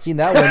had not seen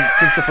that one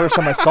since the first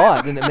time I saw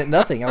it, and it meant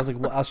nothing. I was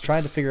like, I was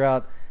trying to figure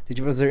out.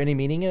 Was there any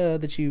meaning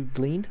that you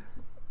gleaned?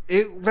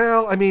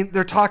 Well, I mean,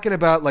 they're talking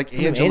about like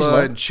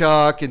Angela and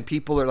Chuck, and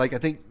people are like, I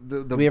think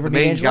the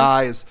main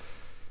guy is.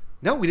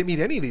 No, we didn't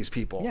meet any of these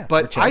people. Yeah,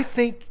 but I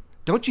think,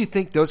 don't you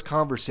think those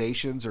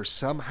conversations are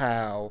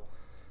somehow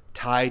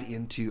tied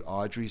into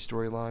Audrey's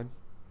storyline?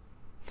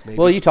 Maybe.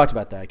 Well, you talked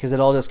about that because it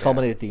all just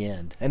culminated at the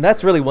end, and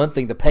that's really one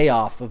thing. The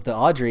payoff of the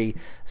Audrey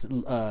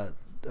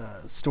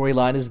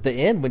storyline is the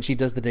end when she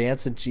does the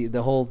dance and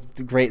the whole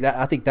great.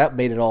 I think that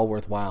made it all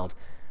worthwhile.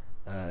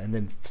 And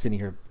then sitting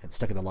here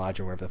stuck in the lodge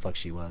or wherever the fuck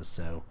she was.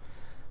 So,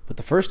 but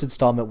the first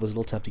installment was a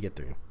little tough to get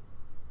through.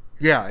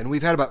 Yeah, and we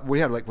had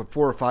like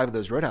 4 or 5 of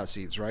those Roadhouse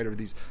scenes, right? Or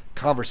these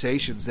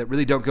conversations that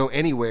really don't go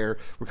anywhere.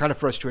 We're kind of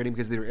frustrating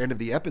because they're end of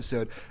the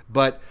episode.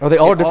 But are they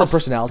all different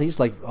personalities?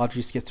 Like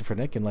Audrey's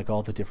schizophrenic and like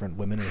all the different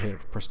women are her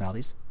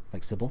personalities,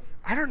 like Sybil.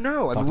 I don't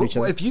know. I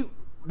mean,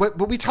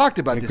 what we talked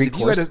about this. If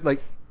you had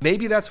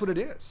maybe that's what it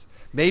is.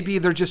 Maybe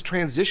they're just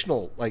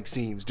transitional like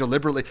scenes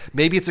deliberately.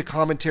 Maybe it's a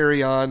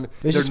commentary on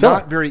they're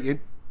not very.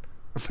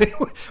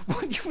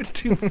 When you would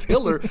do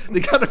filler, they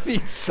gotta mean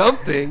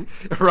something,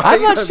 right?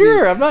 I'm not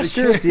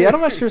sure. See,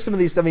 I'm not sure some of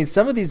these. I mean,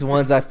 some of these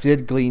ones I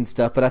did glean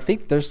stuff, but I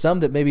think there's some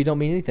that maybe don't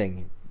mean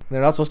anything.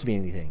 They're not supposed to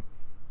mean anything.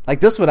 Like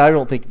this one, I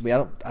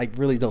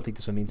really don't think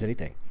this one means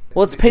anything.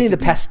 Well, it's painting the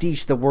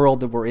pastiche, the world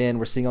that we're in.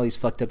 We're seeing all these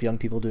fucked up young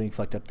people doing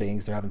fucked up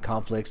things. They're having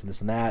conflicts and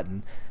this and that,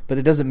 but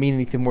it doesn't mean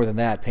anything more than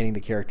that. Painting the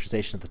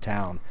characterization of the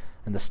town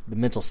and the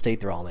mental state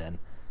they're all in,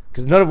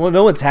 because no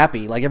one's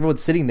happy. Like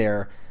everyone's sitting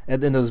there,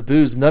 and in those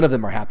booths, none of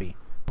them are happy.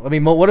 I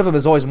mean, one of them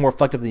is always more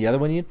fucked up than the other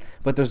one,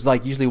 but there's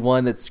like usually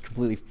one that's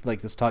completely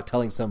like this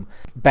telling some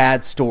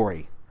bad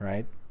story,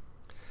 right?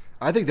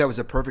 I think that was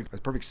a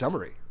perfect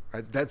summary.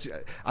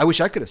 I wish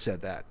I could have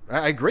said that.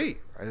 I agree.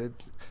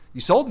 You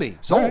sold me.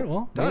 Sold. All right,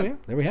 well,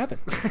 there we have it.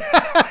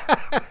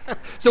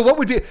 So what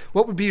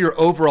would be your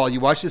overall? You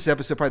watched this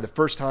episode probably the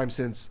first time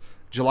since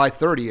July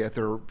 30th,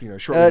 or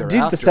shortly thereafter.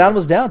 Dude, the sound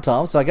was down,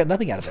 Tom, so I got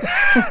nothing out of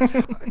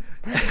it.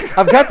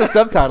 I've got the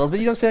subtitles, but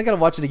you know what I'm saying? I got to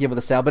watch it again with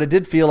the sound. But it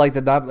did feel like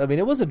it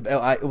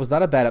was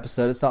not a bad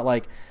episode. It's not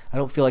like I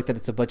don't feel like that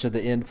it's a bunch of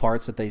the end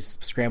parts that they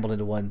scrambled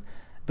into one.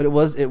 But it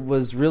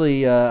was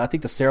really I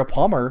think the Sarah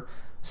Palmer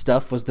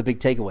stuff was the big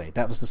takeaway.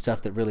 That was the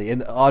stuff that really,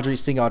 and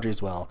seeing Audrey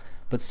as well.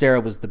 But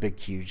Sarah was the big,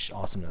 huge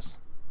awesomeness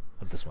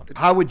of this one.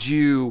 How would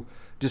you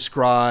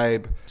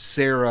describe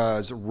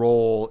Sarah's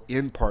role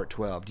in Part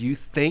 12? Do you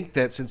think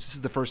that since this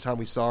is the first time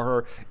we saw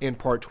her in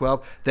Part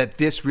 12, that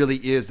this really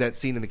is that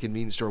scene in the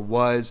convenience store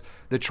was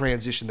the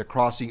transition, the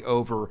crossing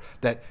over,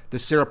 that the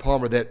Sarah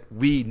Palmer that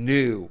we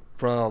knew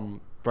from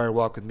Fire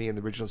Walk with Me in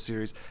the original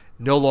series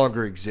no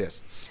longer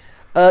exists?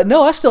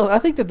 No, I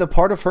think that the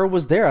part of her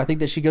was there. I think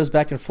that she goes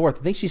back and forth.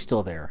 I think she's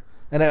still there.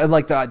 And I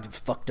like the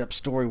fucked up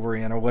story we're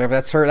in or whatever.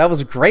 That's her. That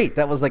was great.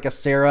 That was like a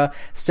Sarah.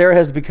 Sarah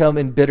has become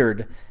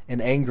embittered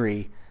and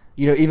angry,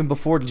 even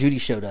before Judy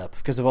showed up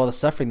because of all the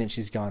suffering that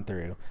she's gone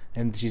through.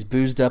 And she's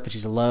boozed up and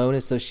she's alone.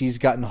 And so she's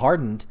gotten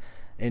hardened.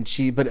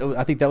 But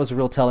I think that was a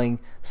real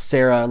telling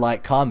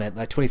Sarah-like comment,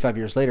 like 25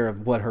 years later,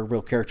 of what her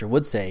real character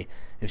would say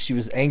if she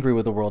was angry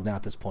with the world now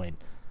at this point.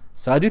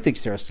 So I do think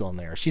Sarah's still in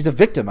there. She's a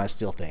victim, I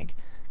still think.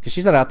 Because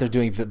she's not out there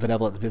doing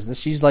benevolent business.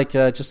 She's like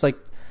just like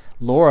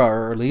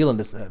Laura or Leland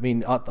is. I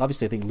mean,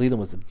 obviously, I think Leland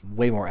was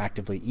way more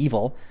actively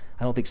evil.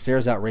 I don't think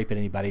Sarah's out raping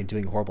anybody and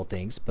doing horrible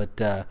things. But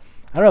I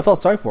don't know. I felt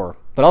sorry for her.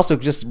 But also,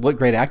 just what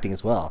great acting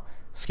as well.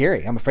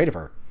 Scary. I'm afraid of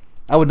her.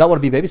 I would not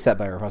want to be babysat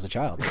by her if I was a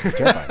child. I'm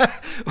terrified.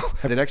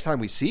 The next time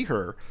we see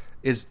her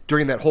is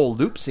during that whole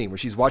loop scene where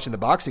she's watching the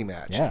boxing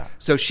match. Yeah.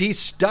 So she's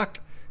stuck.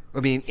 I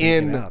mean,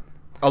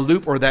 a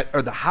loop or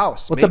the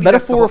house. Well, it's a Maybe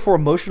that's the metaphor whole- for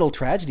emotional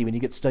tragedy. When you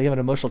get stuck, you have an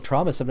emotional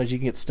trauma. Sometimes you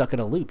can get stuck in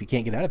a loop. You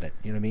can't get out of it.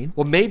 You know what I mean?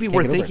 Well, maybe Can't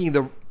we're get over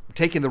thinking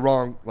taking the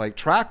wrong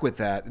track with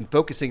that and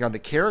focusing on the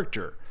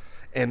character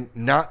and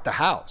not the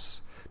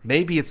house.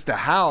 Maybe it's the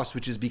house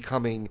which is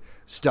becoming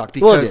stuck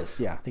because Well, it is.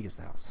 Yeah, I think it's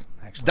the house.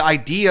 Actually, the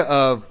idea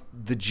of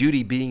the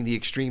Judy being the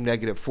extreme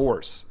negative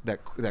force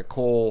that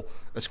Cole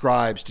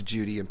ascribes to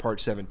Judy in part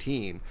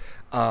 17,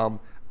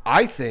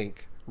 I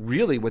think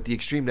really what the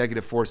extreme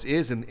negative force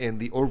is in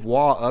the au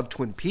revoir of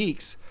Twin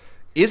Peaks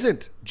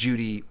isn't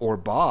Judy or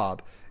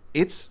Bob.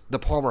 It's the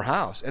Palmer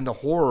house and the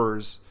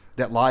horrors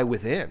that lie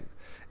within.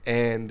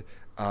 And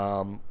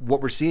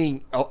what we're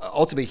seeing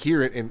ultimately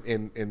here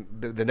in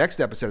the next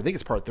episode, I think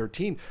it's part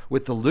 13,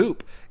 with the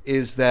loop,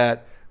 is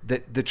that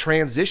the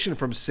transition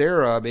from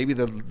Sarah, maybe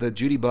the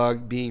Judy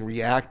bug being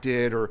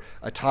reacted or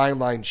a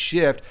timeline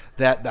shift,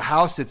 that the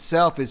house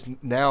itself is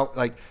now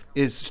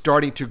is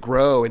starting to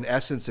grow in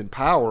essence and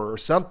power or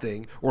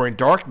something, or in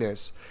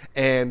darkness,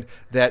 and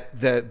that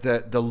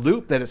the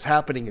loop that is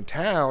happening in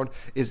town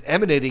is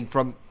emanating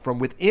from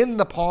within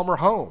the Palmer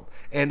home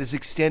and is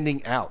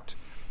extending out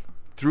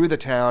through the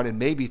town and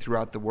maybe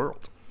throughout the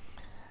world.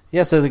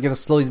 Yeah, so they're going to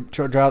slowly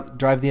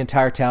drive the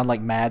entire town like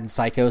mad and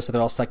psycho. So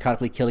they're all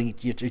psychotically killing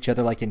each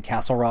other, like in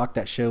Castle Rock,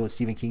 that show with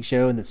Stephen King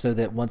show, and so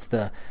that once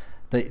the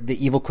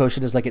evil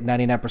quotient is like at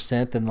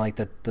 99%, then like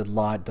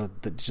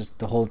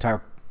the whole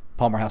entire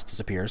Palmer house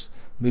disappears,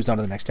 moves on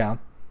to the next town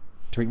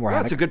to wreak more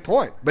havoc. That's a good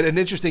point. But an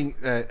interesting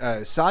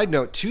side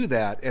note to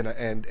that,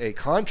 and a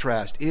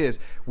contrast, is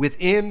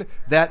within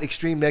that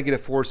extreme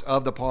negative force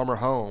of the Palmer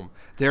home,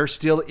 there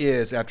still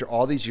is, after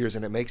all these years,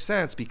 and it makes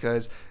sense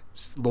because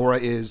Laura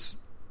is,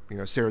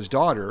 Sarah's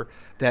daughter,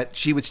 that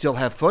she would still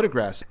have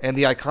photographs, and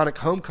the iconic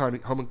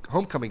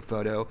homecoming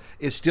photo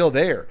is still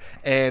there.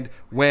 And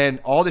when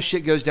all the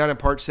shit goes down in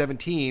part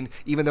 17,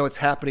 even though it's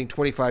happening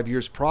 25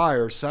 years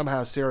prior,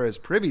 somehow Sarah is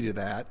privy to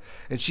that,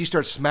 and she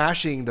starts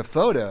smashing the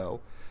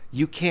photo.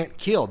 You can't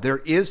kill. There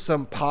is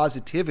some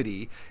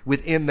positivity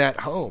within that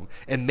home.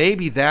 And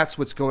maybe that's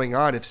what's going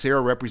on if Sarah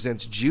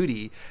represents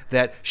Judy,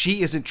 that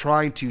she isn't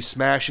trying to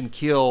smash and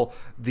kill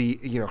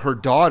her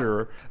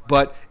daughter,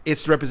 but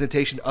it's the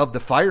representation of the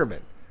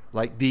firemen.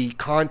 Like the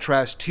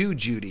contrast to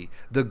Judy,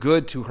 the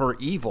good to her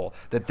evil,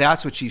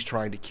 that's what she's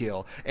trying to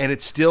kill. And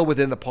it's still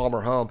within the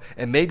Palmer home.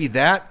 And maybe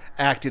that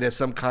acted as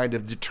some kind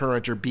of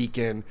deterrent or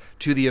beacon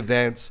to the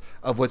events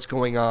of what's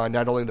going on,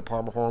 not only in the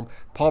Palmer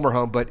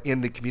home, but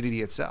in the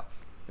community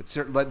itself. It's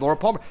like Laura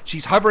Palmer.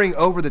 She's hovering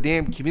over the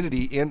damn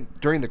community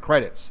during the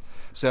credits.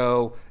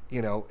 So,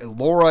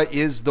 Laura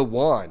is the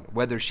one,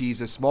 whether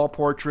she's a small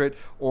portrait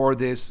or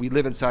this we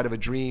live inside of a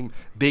dream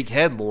big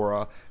head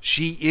Laura,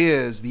 she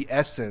is the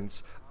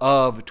essence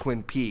of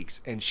Twin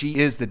Peaks, and she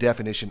is the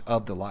definition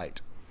of the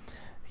light.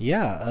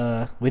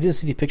 Yeah, we didn't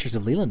see any pictures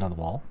of Leland on the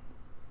wall.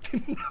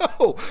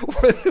 No,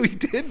 we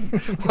didn't.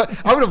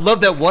 I would have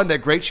loved that one, that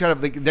great shot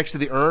of next to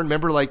the urn.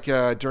 Remember,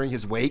 during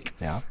his wake,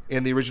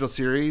 in the original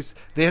series,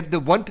 they had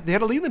they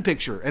had a Leland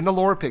picture and the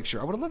Laura picture.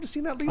 I would have loved to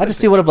see that. Leland I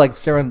just see one of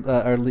Sarah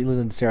or Leland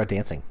and Sarah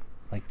dancing,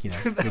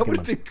 that would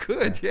have been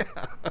good. Yeah,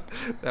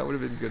 that would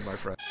have been good, my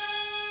friend.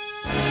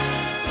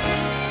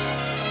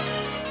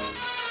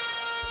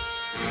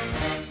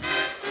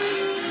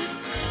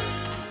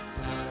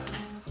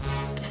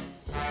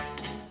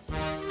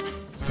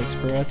 Thanks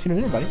for tuning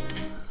in, everybody.